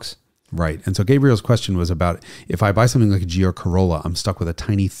of the box. Right. And so Gabriel's question was about, if I buy something like a GR Corolla, I'm stuck with a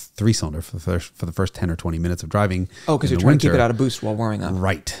tiny 3-cylinder for the first 10 or 20 minutes of driving. Oh, because you're trying to keep it out of boost while warming up.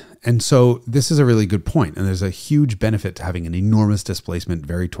 Right. And so this is a really good point. And there's a huge benefit to having an enormous displacement,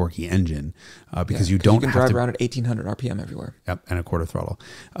 very torquey engine because you don't have to drive around at 1800 RPM everywhere. Yep. And a quarter throttle.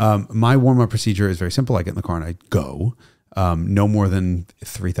 My warm-up procedure is very simple. I get in the car and I go. no more than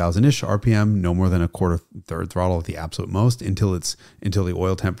 3,000-ish RPM, no more than a third throttle at the absolute most until the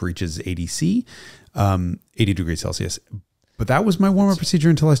oil temp reaches 80 degrees Celsius. But that was my warm-up procedure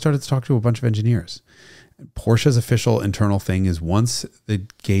until I started to talk to a bunch of engineers. Porsche's official internal thing is once the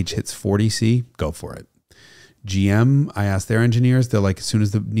gauge hits 40 C, go for it. GM, I asked their engineers, they're like, as soon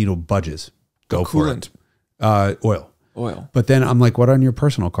as the needle budges, go for it. Oil. But then I'm like, what on your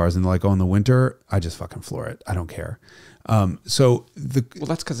personal cars? And they're like, oh, in the winter, I just fucking floor it. I don't care. Well,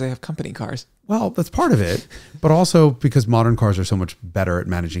 that's because they have company cars. Well, that's part of it, but also because modern cars are so much better at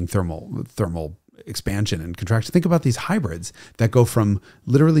managing thermal expansion and contraction. Think about these hybrids that go from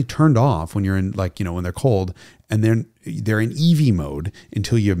literally turned off when you're in, like, you know, when they're cold, and then they're in EV mode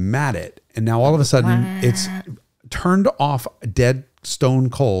until you mat it. And now all of a sudden it's turned off dead stone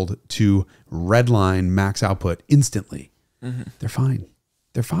cold to red line max output instantly. Mm-hmm. They're fine.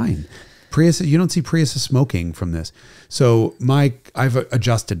 They're fine. Prius, you don't see Prius smoking from this. So I've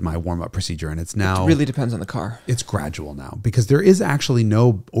adjusted my warm-up procedure, and it's now... It really depends on the car. It's gradual now because there is actually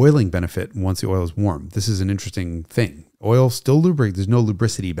no oiling benefit once the oil is warm. This is an interesting thing. Oil still lubricates. There's no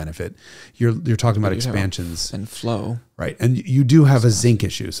lubricity benefit. You're talking about expansions. And flow. Right. And you do have a zinc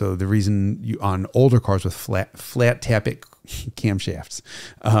issue. So the reason on older cars with flat tappet camshafts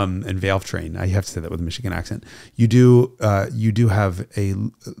and valve train, I have to say that with a Michigan accent, you do have a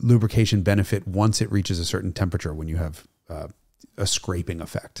lubrication benefit once it reaches a certain temperature when you have a scraping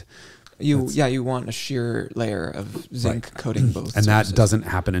effect. You want a sheer layer of zinc coating both. And that doesn't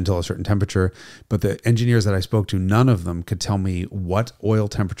happen until a certain temperature. But the engineers that I spoke to, none of them could tell me what oil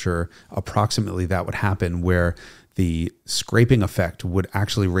temperature approximately that would happen where the scraping effect would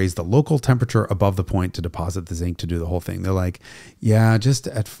actually raise the local temperature above the point to deposit the zinc to do the whole thing. They're like, yeah, just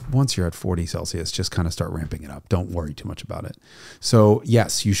once you're at 40 Celsius, just kind of start ramping it up. Don't worry too much about it. So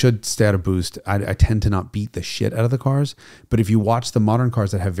yes, you should stay at a boost. I tend to not beat the shit out of the cars, but if you watch the modern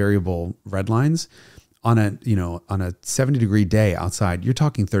cars that have variable red lines, on a 70 degree day outside, you're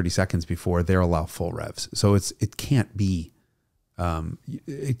talking 30 seconds before they'll allow full revs. So it can't be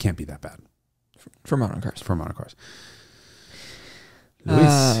that bad. For modern cars.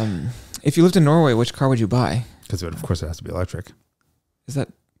 Luis. If you lived in Norway, which car would you buy? Because of course it has to be electric. Is that?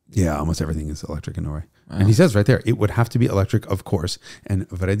 Yeah, almost everything is electric in Norway. Wow. And he says right there, it would have to be electric, of course, and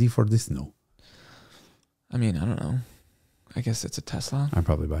ready for the snow. I mean, I don't know. I guess it's a Tesla. I'd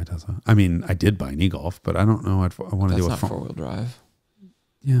probably buy a Tesla. I mean, I did buy an e-Golf, but I don't know. I want to deal with four-wheel drive.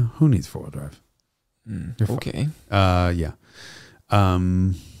 Yeah, who needs four-wheel drive? Okay. Yeah.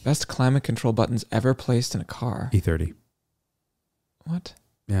 Best climate control buttons ever placed in a car. E30. What?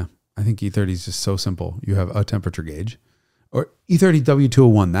 Yeah. I think E30 is just so simple. You have a temperature gauge. Or E30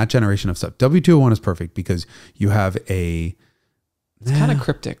 W201, that generation of stuff. W201 is perfect because you have It's kind of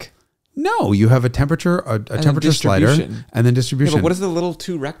cryptic. No, you have a temperature, a temperature slider, and then distribution. Yeah, but what does the little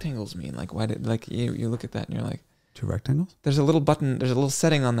two rectangles mean? Like, why did you look at that and you're like, two rectangles? There's a little button. There's a little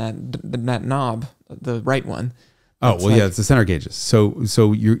setting on that knob, the right one. Oh, well, yeah, it's the center gauges. So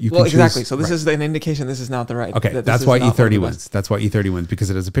you can choose. Exactly. So this is an indication this is not the right. Okay, that's why E30 wins. That's why E30 wins, because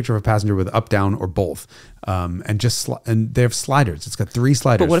it has a picture of a passenger with up, down, or both. And they have sliders. It's got 3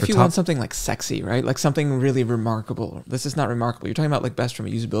 sliders. But what if you want something like sexy, right? Like something really remarkable. This is not remarkable. You're talking about like best from a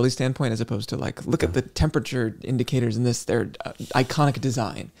usability standpoint as opposed to like, look at the temperature indicators in this, their iconic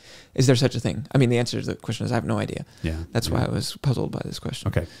design. Is there such a thing? I mean, the answer to the question is I have no idea. Yeah. That's why I was puzzled by this question.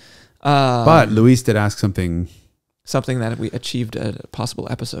 Okay. But Luis did ask something that we achieved a possible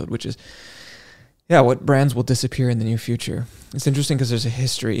episode, which is, what brands will disappear in the near future. It's interesting because there's a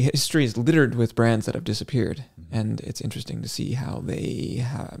history. History is littered with brands that have disappeared, and it's interesting to see how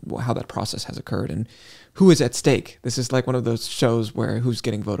that process has occurred and who is at stake. This is like one of those shows where who's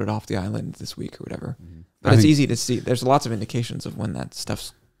getting voted off the island this week or whatever. Mm-hmm. But it's easy to see. There's lots of indications of when that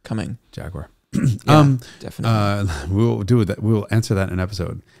stuff's coming. Jaguar. Definitely. We'll do that. We'll answer that in an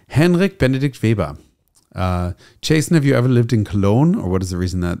episode. Henrik Benedikt Weber. Jason, have you ever lived in Cologne, or what is the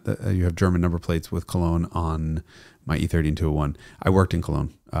reason that you have German number plates with Cologne on my E30 and 201? I worked in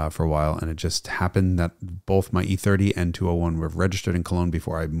Cologne for a while, and it just happened that both my E30 and 201 were registered in Cologne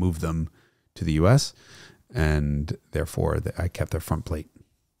before I moved them to the US, and therefore I kept their front plate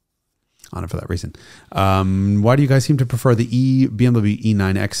on it for that reason. Why do you guys seem to prefer the BMW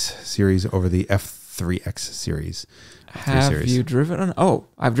E9X series over the F3X series? Have you driven?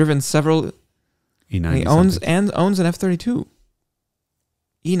 I've driven several. E90 he owns an F32.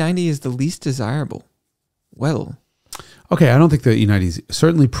 E90 is the least desirable. Well, okay, I don't think the E90s,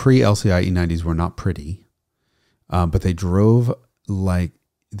 certainly pre-LCI E90s, were not pretty, but they drove like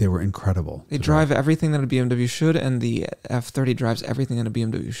they were incredible. They drive everything that a BMW should, and the F30 drives everything that a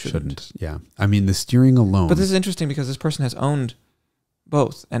BMW shouldn't. Yeah. I mean, the steering alone. But this is interesting because this person has owned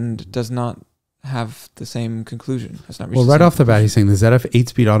both and does not have the same conclusion. Has not reached well, right off the bat, he's saying the ZF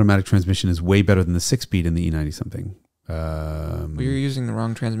 8-speed automatic transmission is way better than the 6-speed in the E90 something. Well, you're using the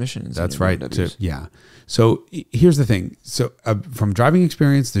wrong transmission. That's right. Yeah. So here's the thing. So from driving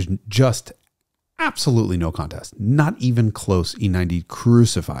experience, there's just absolutely no contest. Not even close. E90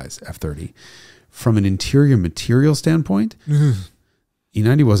 crucifies F30. From an interior material standpoint,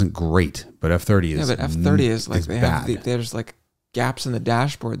 E90 wasn't great, but F30 is. Yeah, but F30 is like there's like gaps in the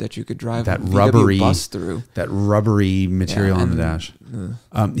dashboard that you could drive that rubbery bus through. That rubbery material on the dash.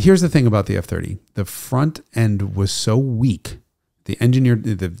 Here's the thing about the F30. The front end was so weak.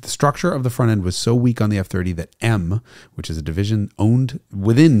 The structure of the front end was so weak on the F30 that M, which is a division owned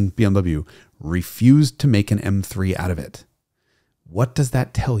within BMW, refused to make an M3 out of it. What does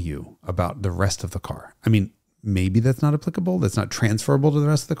that tell you about the rest of the car? I mean, maybe that's not applicable. That's not transferable to the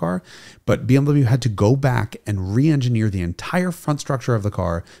rest of the car. But BMW had to go back and re-engineer the entire front structure of the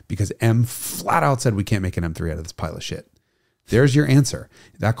car because M flat out said we can't make an M3 out of this pile of shit. There's your answer.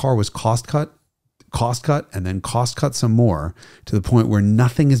 That car was cost cut, and then cost cut some more to the point where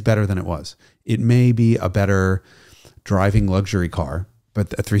nothing is better than it was. It may be a better driving luxury car,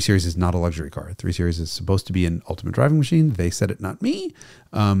 but a 3 Series is not a luxury car. A 3 Series is supposed to be an ultimate driving machine. They said it, not me.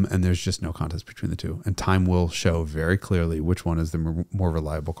 And there's just no contest between the two. And time will show very clearly which one is the more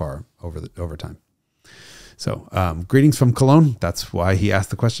reliable car over time. So greetings from Cologne. That's why he asked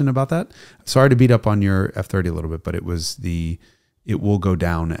the question about that. Sorry to beat up on your F30 a little bit, but it will go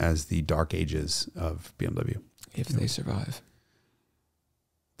down as the dark ages of BMW. If they survive.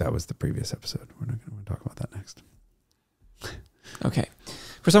 That was the previous episode. We're not going to talk about that next. Okay.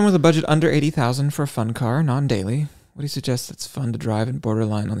 For someone with a budget under $80,000 for a fun car, non-daily, what do you suggest that's fun to drive and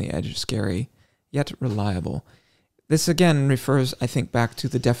borderline on the edge, scary, yet reliable? This again refers, I think, back to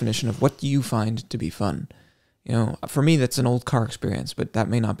the definition of what do you find to be fun. You know, for me, that's an old car experience, but that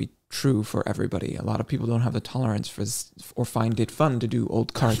may not be true for everybody. A lot of people don't have the tolerance for or find it fun to do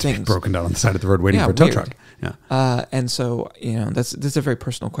old car things. Broken down on the side of the road waiting for a tow truck. Yeah. And so, you know, this is a very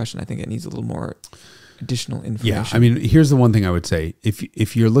personal question. I think it needs a little more additional information. Yeah, I mean, here's the one thing I would say.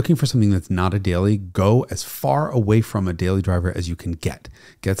 If you're looking for something that's not a daily, go as far away from a daily driver as you can get.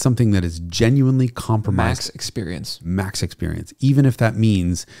 Get something that is genuinely compromised. Max experience. Even if that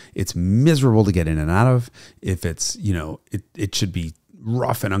means it's miserable to get in and out of, if it's, you know, it should be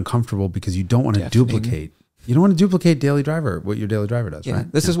rough and uncomfortable because you don't want to duplicate. You don't want to duplicate daily driver, what your daily driver does,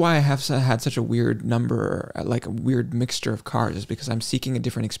 right? This is why I have had such a weird number, like a weird mixture of cars, is because I'm seeking a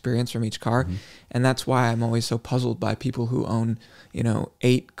different experience from each car. Mm-hmm. And that's why I'm always so puzzled by people who own, you know,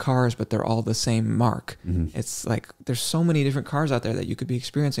 8 cars, but they're all the same mark. Mm-hmm. It's like, there's so many different cars out there that you could be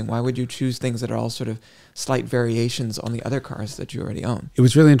experiencing. Why would you choose things that are all sort of slight variations on the other cars that you already own? It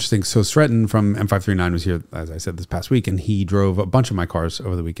was really interesting. So Stretton from M539 was here, as I said, this past week, and he drove a bunch of my cars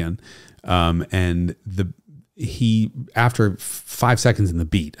over the weekend. And he, after 5 seconds in the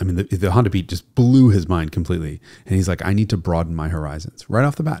Beat, I mean, the Honda Beat just blew his mind completely. And he's like, I need to broaden my horizons right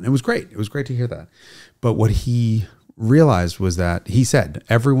off the bat. And it was great. It was great to hear that. But what he realized was that he said,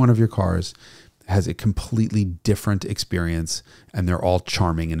 every one of your cars has a completely different experience and they're all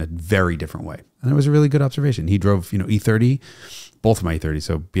charming in a very different way. And it was a really good observation. He drove, you know, E30, both of my E30s.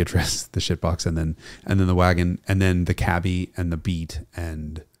 So Beatrice, the shitbox, and then the wagon, and then the Cabby and the Beat,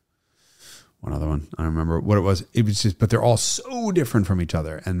 and one other one. I don't remember what it was. It was just, but they're all so different from each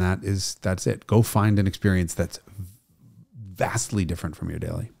other. And that's it. Go find an experience that's vastly different from your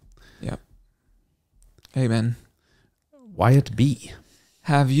daily. Yep. Amen. Wyatt B.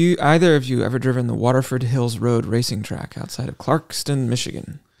 Have either of you ever driven the Waterford Hills Road racing track outside of Clarkston,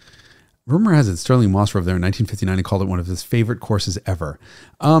 Michigan? Rumor has it Sterling Moss drove there in 1959 and called it one of his favorite courses ever.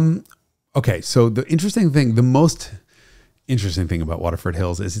 Okay. So the most interesting thing about Waterford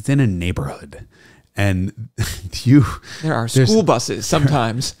Hills is it's in a neighborhood, and there are school buses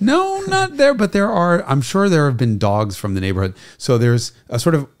sometimes. No, not there, but there are. I'm sure there have been dogs from the neighborhood. So there's a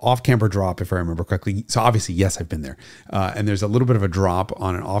sort of off-camber drop, if I remember correctly. So obviously, yes, I've been there. And there's a little bit of a drop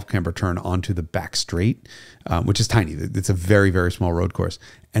on an off-camber turn onto the back straight, which is tiny. It's a very, very small road course,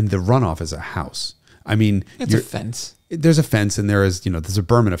 and the runoff is a house. I mean, it's a fence. There's a fence, and there's a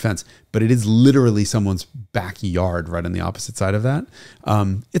berm and a fence, but it is literally someone's backyard right on the opposite side of that.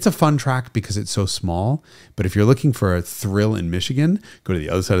 It's a fun track because it's so small, but if you're looking for a thrill in Michigan, go to the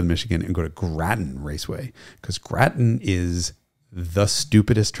other side of Michigan and go to Grattan Raceway, because Grattan is the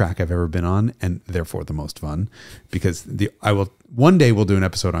stupidest track I've ever been on, and therefore the most fun, because one day we'll do an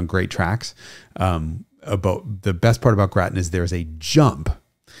episode on great tracks. About the best part about Grattan is there's a jump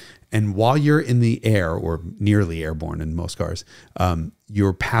And while you're in the air or nearly airborne in most cars,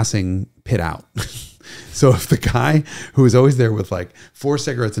 you're passing pit out. So if the guy who is always there with like 4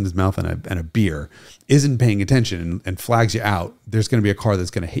 cigarettes in his mouth and a beer isn't paying attention and flags you out, there's going to be a car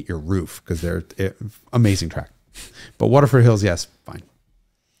that's going to hit your roof because they're amazing track. But Waterford Hills, yes, fine.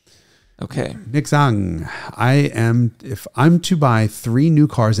 Okay. Nick Zhang, if I'm to buy 3 new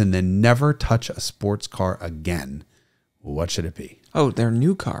cars and then never touch a sports car again, what should it be? Oh, they're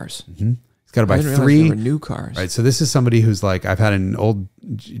new cars. Mm-hmm. He's got to buy I didn't 3 realize they were new cars. Right. So this is somebody who's like, I've had an old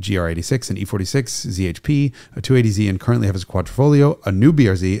GR86, an E46 ZHP, a 280Z, and currently have his Quadrifoglio, a new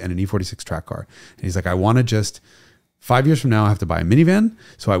BRZ, and an E46 track car. And he's like, I want to just 5 years from now, I have to buy a minivan.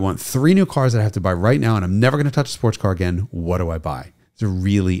 So I want 3 new cars that I have to buy right now, and I'm never going to touch a sports car again. What do I buy? It's a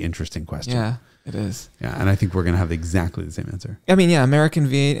really interesting question. Yeah, it is. Yeah, and I think we're going to have exactly the same answer. I mean, yeah, American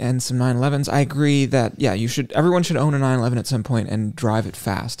V8 and some 911s. I agree that, yeah, everyone should own a 911 at some point and drive it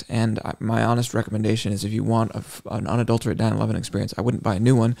fast. And my honest recommendation is if you want an unadulterated 911 experience, I wouldn't buy a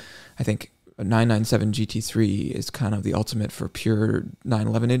new one. I think a 997 GT3 is kind of the ultimate for pure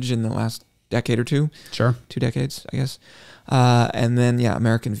 911-age in the last decade or two. Sure. 2 decades, I guess. And then, yeah,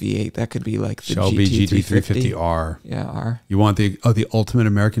 American V8, that could be like the Shelby GT350. GT350R. Yeah, R. You want the ultimate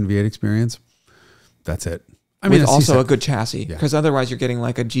American V8 experience? That's it. I mean, with it's also C7. a good chassis, Yeah. because otherwise you're getting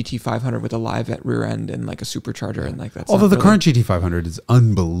like a GT500 with a live at rear end and like a supercharger, and like that's. Although the really, current GT500 is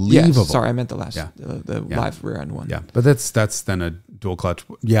unbelievable. Yes, sorry, I meant the last, the live rear end one. Yeah, but that's then a dual clutch.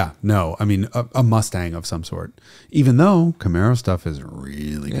 Yeah, no, I mean a Mustang of some sort. Even though Camaro stuff is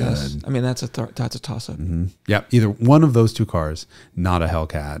really good. I mean that's a toss up. Mm-hmm. Yeah, either one of those 2 cars, not a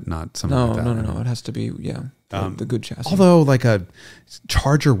Hellcat, not something like that. No. It has to be the good chassis. Although like a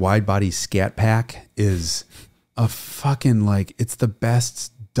Charger wide body Scat Pack is a fucking like it's the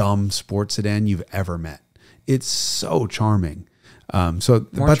best dumb sports sedan you've ever met. It's so charming. So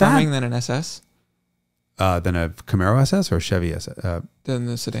more charming than an SS. Than a Camaro SS or a Chevy SS. Than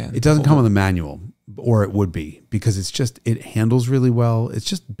the sedan. It doesn't come with a manual, or it would be, because it handles really well. It's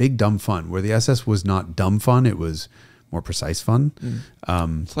just big dumb fun. Where the SS was not dumb fun, it was more precise fun.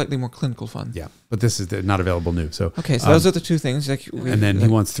 Slightly more clinical fun. Yeah, but this is not available new. So okay, so those are the 2 things. And then he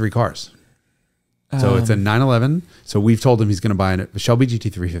wants 3 cars. So it's a 911. So we've told him he's going to buy a Shelby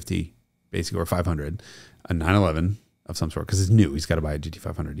GT350, basically, or 500, a 911 of some sort, because it's new. He's got to buy a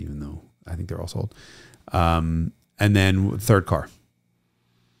GT500, even though I think they're all sold. And then 3rd car.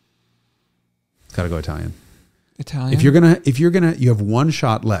 It's got to go Italian. Italian. If you're gonna, you have 1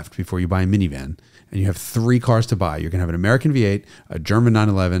 shot left before you buy a minivan, and you have 3 cars to buy. You're gonna have an American V8, a German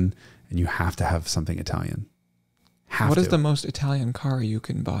 911, and you have to have something Italian. What is the most Italian car you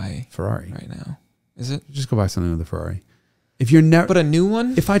can buy? Ferrari right now. Is it? Just go buy something with a Ferrari. If you're never, but a new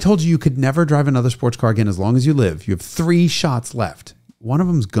one. If I told you could never drive another sports car again as long as you live, you have 3 shots left. One of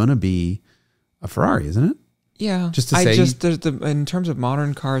them's gonna be a Ferrari, isn't it? Yeah. Just to say, in terms of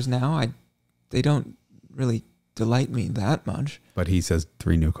modern cars now, they don't really delight me that much. But he says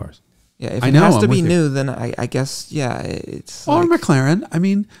 3 new cars. Yeah, if it has to be new, then I guess it's. Or McLaren. I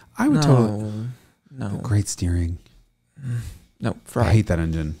mean, I would totally. No. Great steering. No, Ferrari. I hate that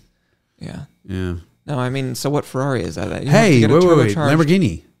engine. Yeah. Yeah. No, I mean, so what Ferrari is that? Hey, wait.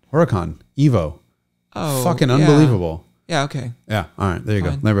 Lamborghini, Huracan, Evo. Oh, fucking unbelievable. Yeah, okay. Yeah, all right, there you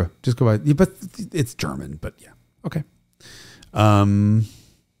go. Lambo, just go by. But it's German, but yeah, okay.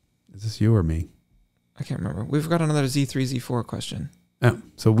 Is this you or me? I can't remember. We've got another Z3, Z4 question. Oh,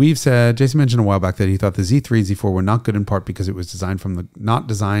 so we've said, Jason mentioned a while back that he thought the Z3, Z4 were not good in part because it was not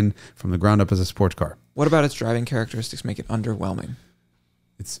designed from the ground up as a sports car. What about its driving characteristics make it underwhelming?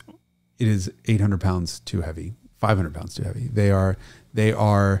 It is 800 pounds too heavy, 500 pounds too heavy. They are,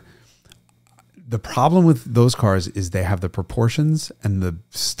 the problem with those cars is they have the proportions and the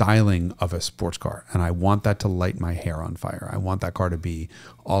styling of a sports car. And I want that to light my hair on fire. I want that car to be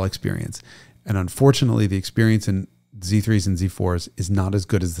all experience. And unfortunately, the experience in Z3s and Z4s is not as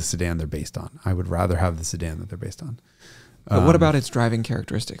good as the sedan they're based on. I would rather have the sedan that they're based on. But what about its driving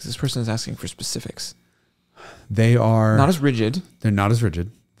characteristics? This person is asking for specifics. They are not as rigid. They're not as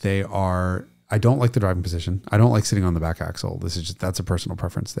rigid. They are, I don't like the driving position. I don't like sitting on the back axle. That's a personal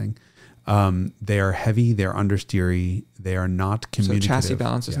preference thing. They are heavy. They're understeery. They are not communicative. So chassis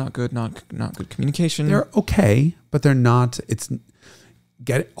balance is not good. Not good communication. They're okay, but they're not.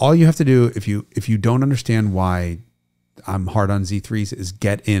 All you have to do if you don't understand why I'm hard on Z3s is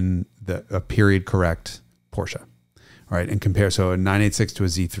get in a period correct Porsche. Right, and compare, so a 986 to a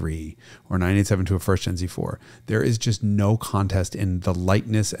Z3 or 987 to a first gen Z4. There is just no contest in the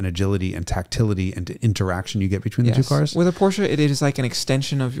lightness and agility and tactility and interaction you get between the 2 cars. With a Porsche, it is like an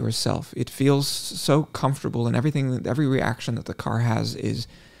extension of yourself. It feels so comfortable, and every reaction that the car has is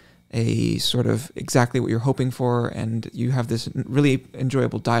a sort of exactly what you're hoping for, and you have this really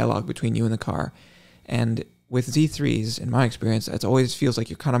enjoyable dialogue between you and the car. And with Z3s, in my experience, it always feels like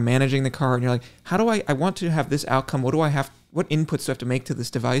you're kind of managing the car, and you're like, how do I want to have this outcome? What inputs do I have to make to this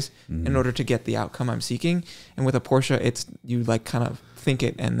device in order to get the outcome I'm seeking? And with a Porsche, it's you like kind of think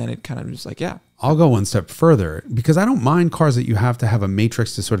it, and then it kind of just like, yeah. I'll go one step further because I don't mind cars that you have to have a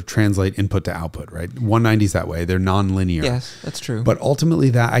matrix to sort of translate input to output, right? 190s that way. They're non-linear. Yes, that's true. But ultimately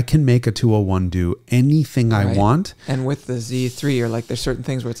that I can make a 201 do anything I want. And with the Z3, you're like, there's certain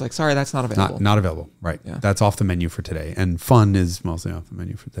things where it's like, sorry, that's not available. Not available. Right. Yeah. That's off the menu for today. And fun is mostly off the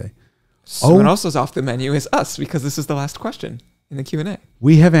menu for today. So what else is off the menu is us, because this is the last question in the Q&A.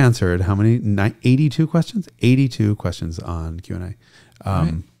 We have answered how many? 82 questions? 82 questions on Q&A.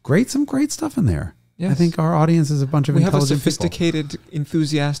 Some great stuff in there. Yes. I think our audience is a bunch of intelligent people. We have a sophisticated,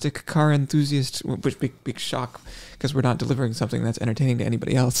 enthusiastic car enthusiast, which big shock, because we're not delivering something that's entertaining to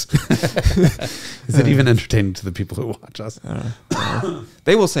anybody else. Is it even entertaining to the people who watch us?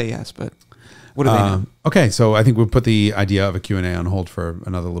 They will say yes, but what do they know? Okay, so I think we'll put the idea of a Q&A on hold for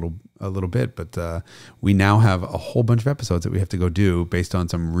a little bit, but we now have a whole bunch of episodes that we have to go do based on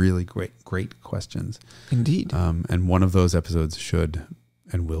some really great questions. Indeed. And one of those episodes should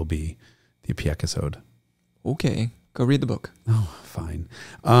and will be the episode. Okay, go read the book. Oh, fine.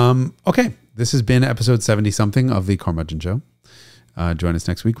 Okay, this has been episode 70-something of the Carmudgeon Show. Join us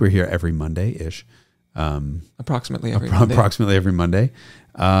next week. We're here every Monday-ish. Approximately every Monday.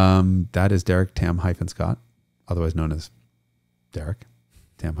 That is Derek Tam-Scott, otherwise known as Derek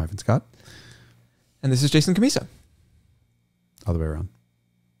Tam-Scott. And this is Jason Cammisa. Other way around.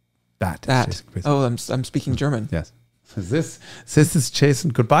 That. Oh, I'm speaking German. Yes. This is Jason.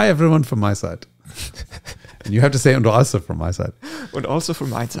 Goodbye, everyone, from my side. And you have to say and also from my side. And also from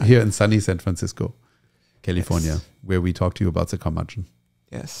my side. Here in sunny San Francisco, California, yes, where we talk to you about the Carmudgeon.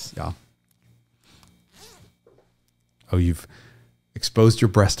 Yes. Yeah. Oh, you've exposed your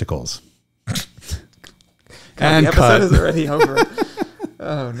breasticles. God, and the episode is already over.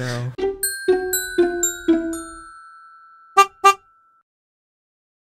 Oh, no.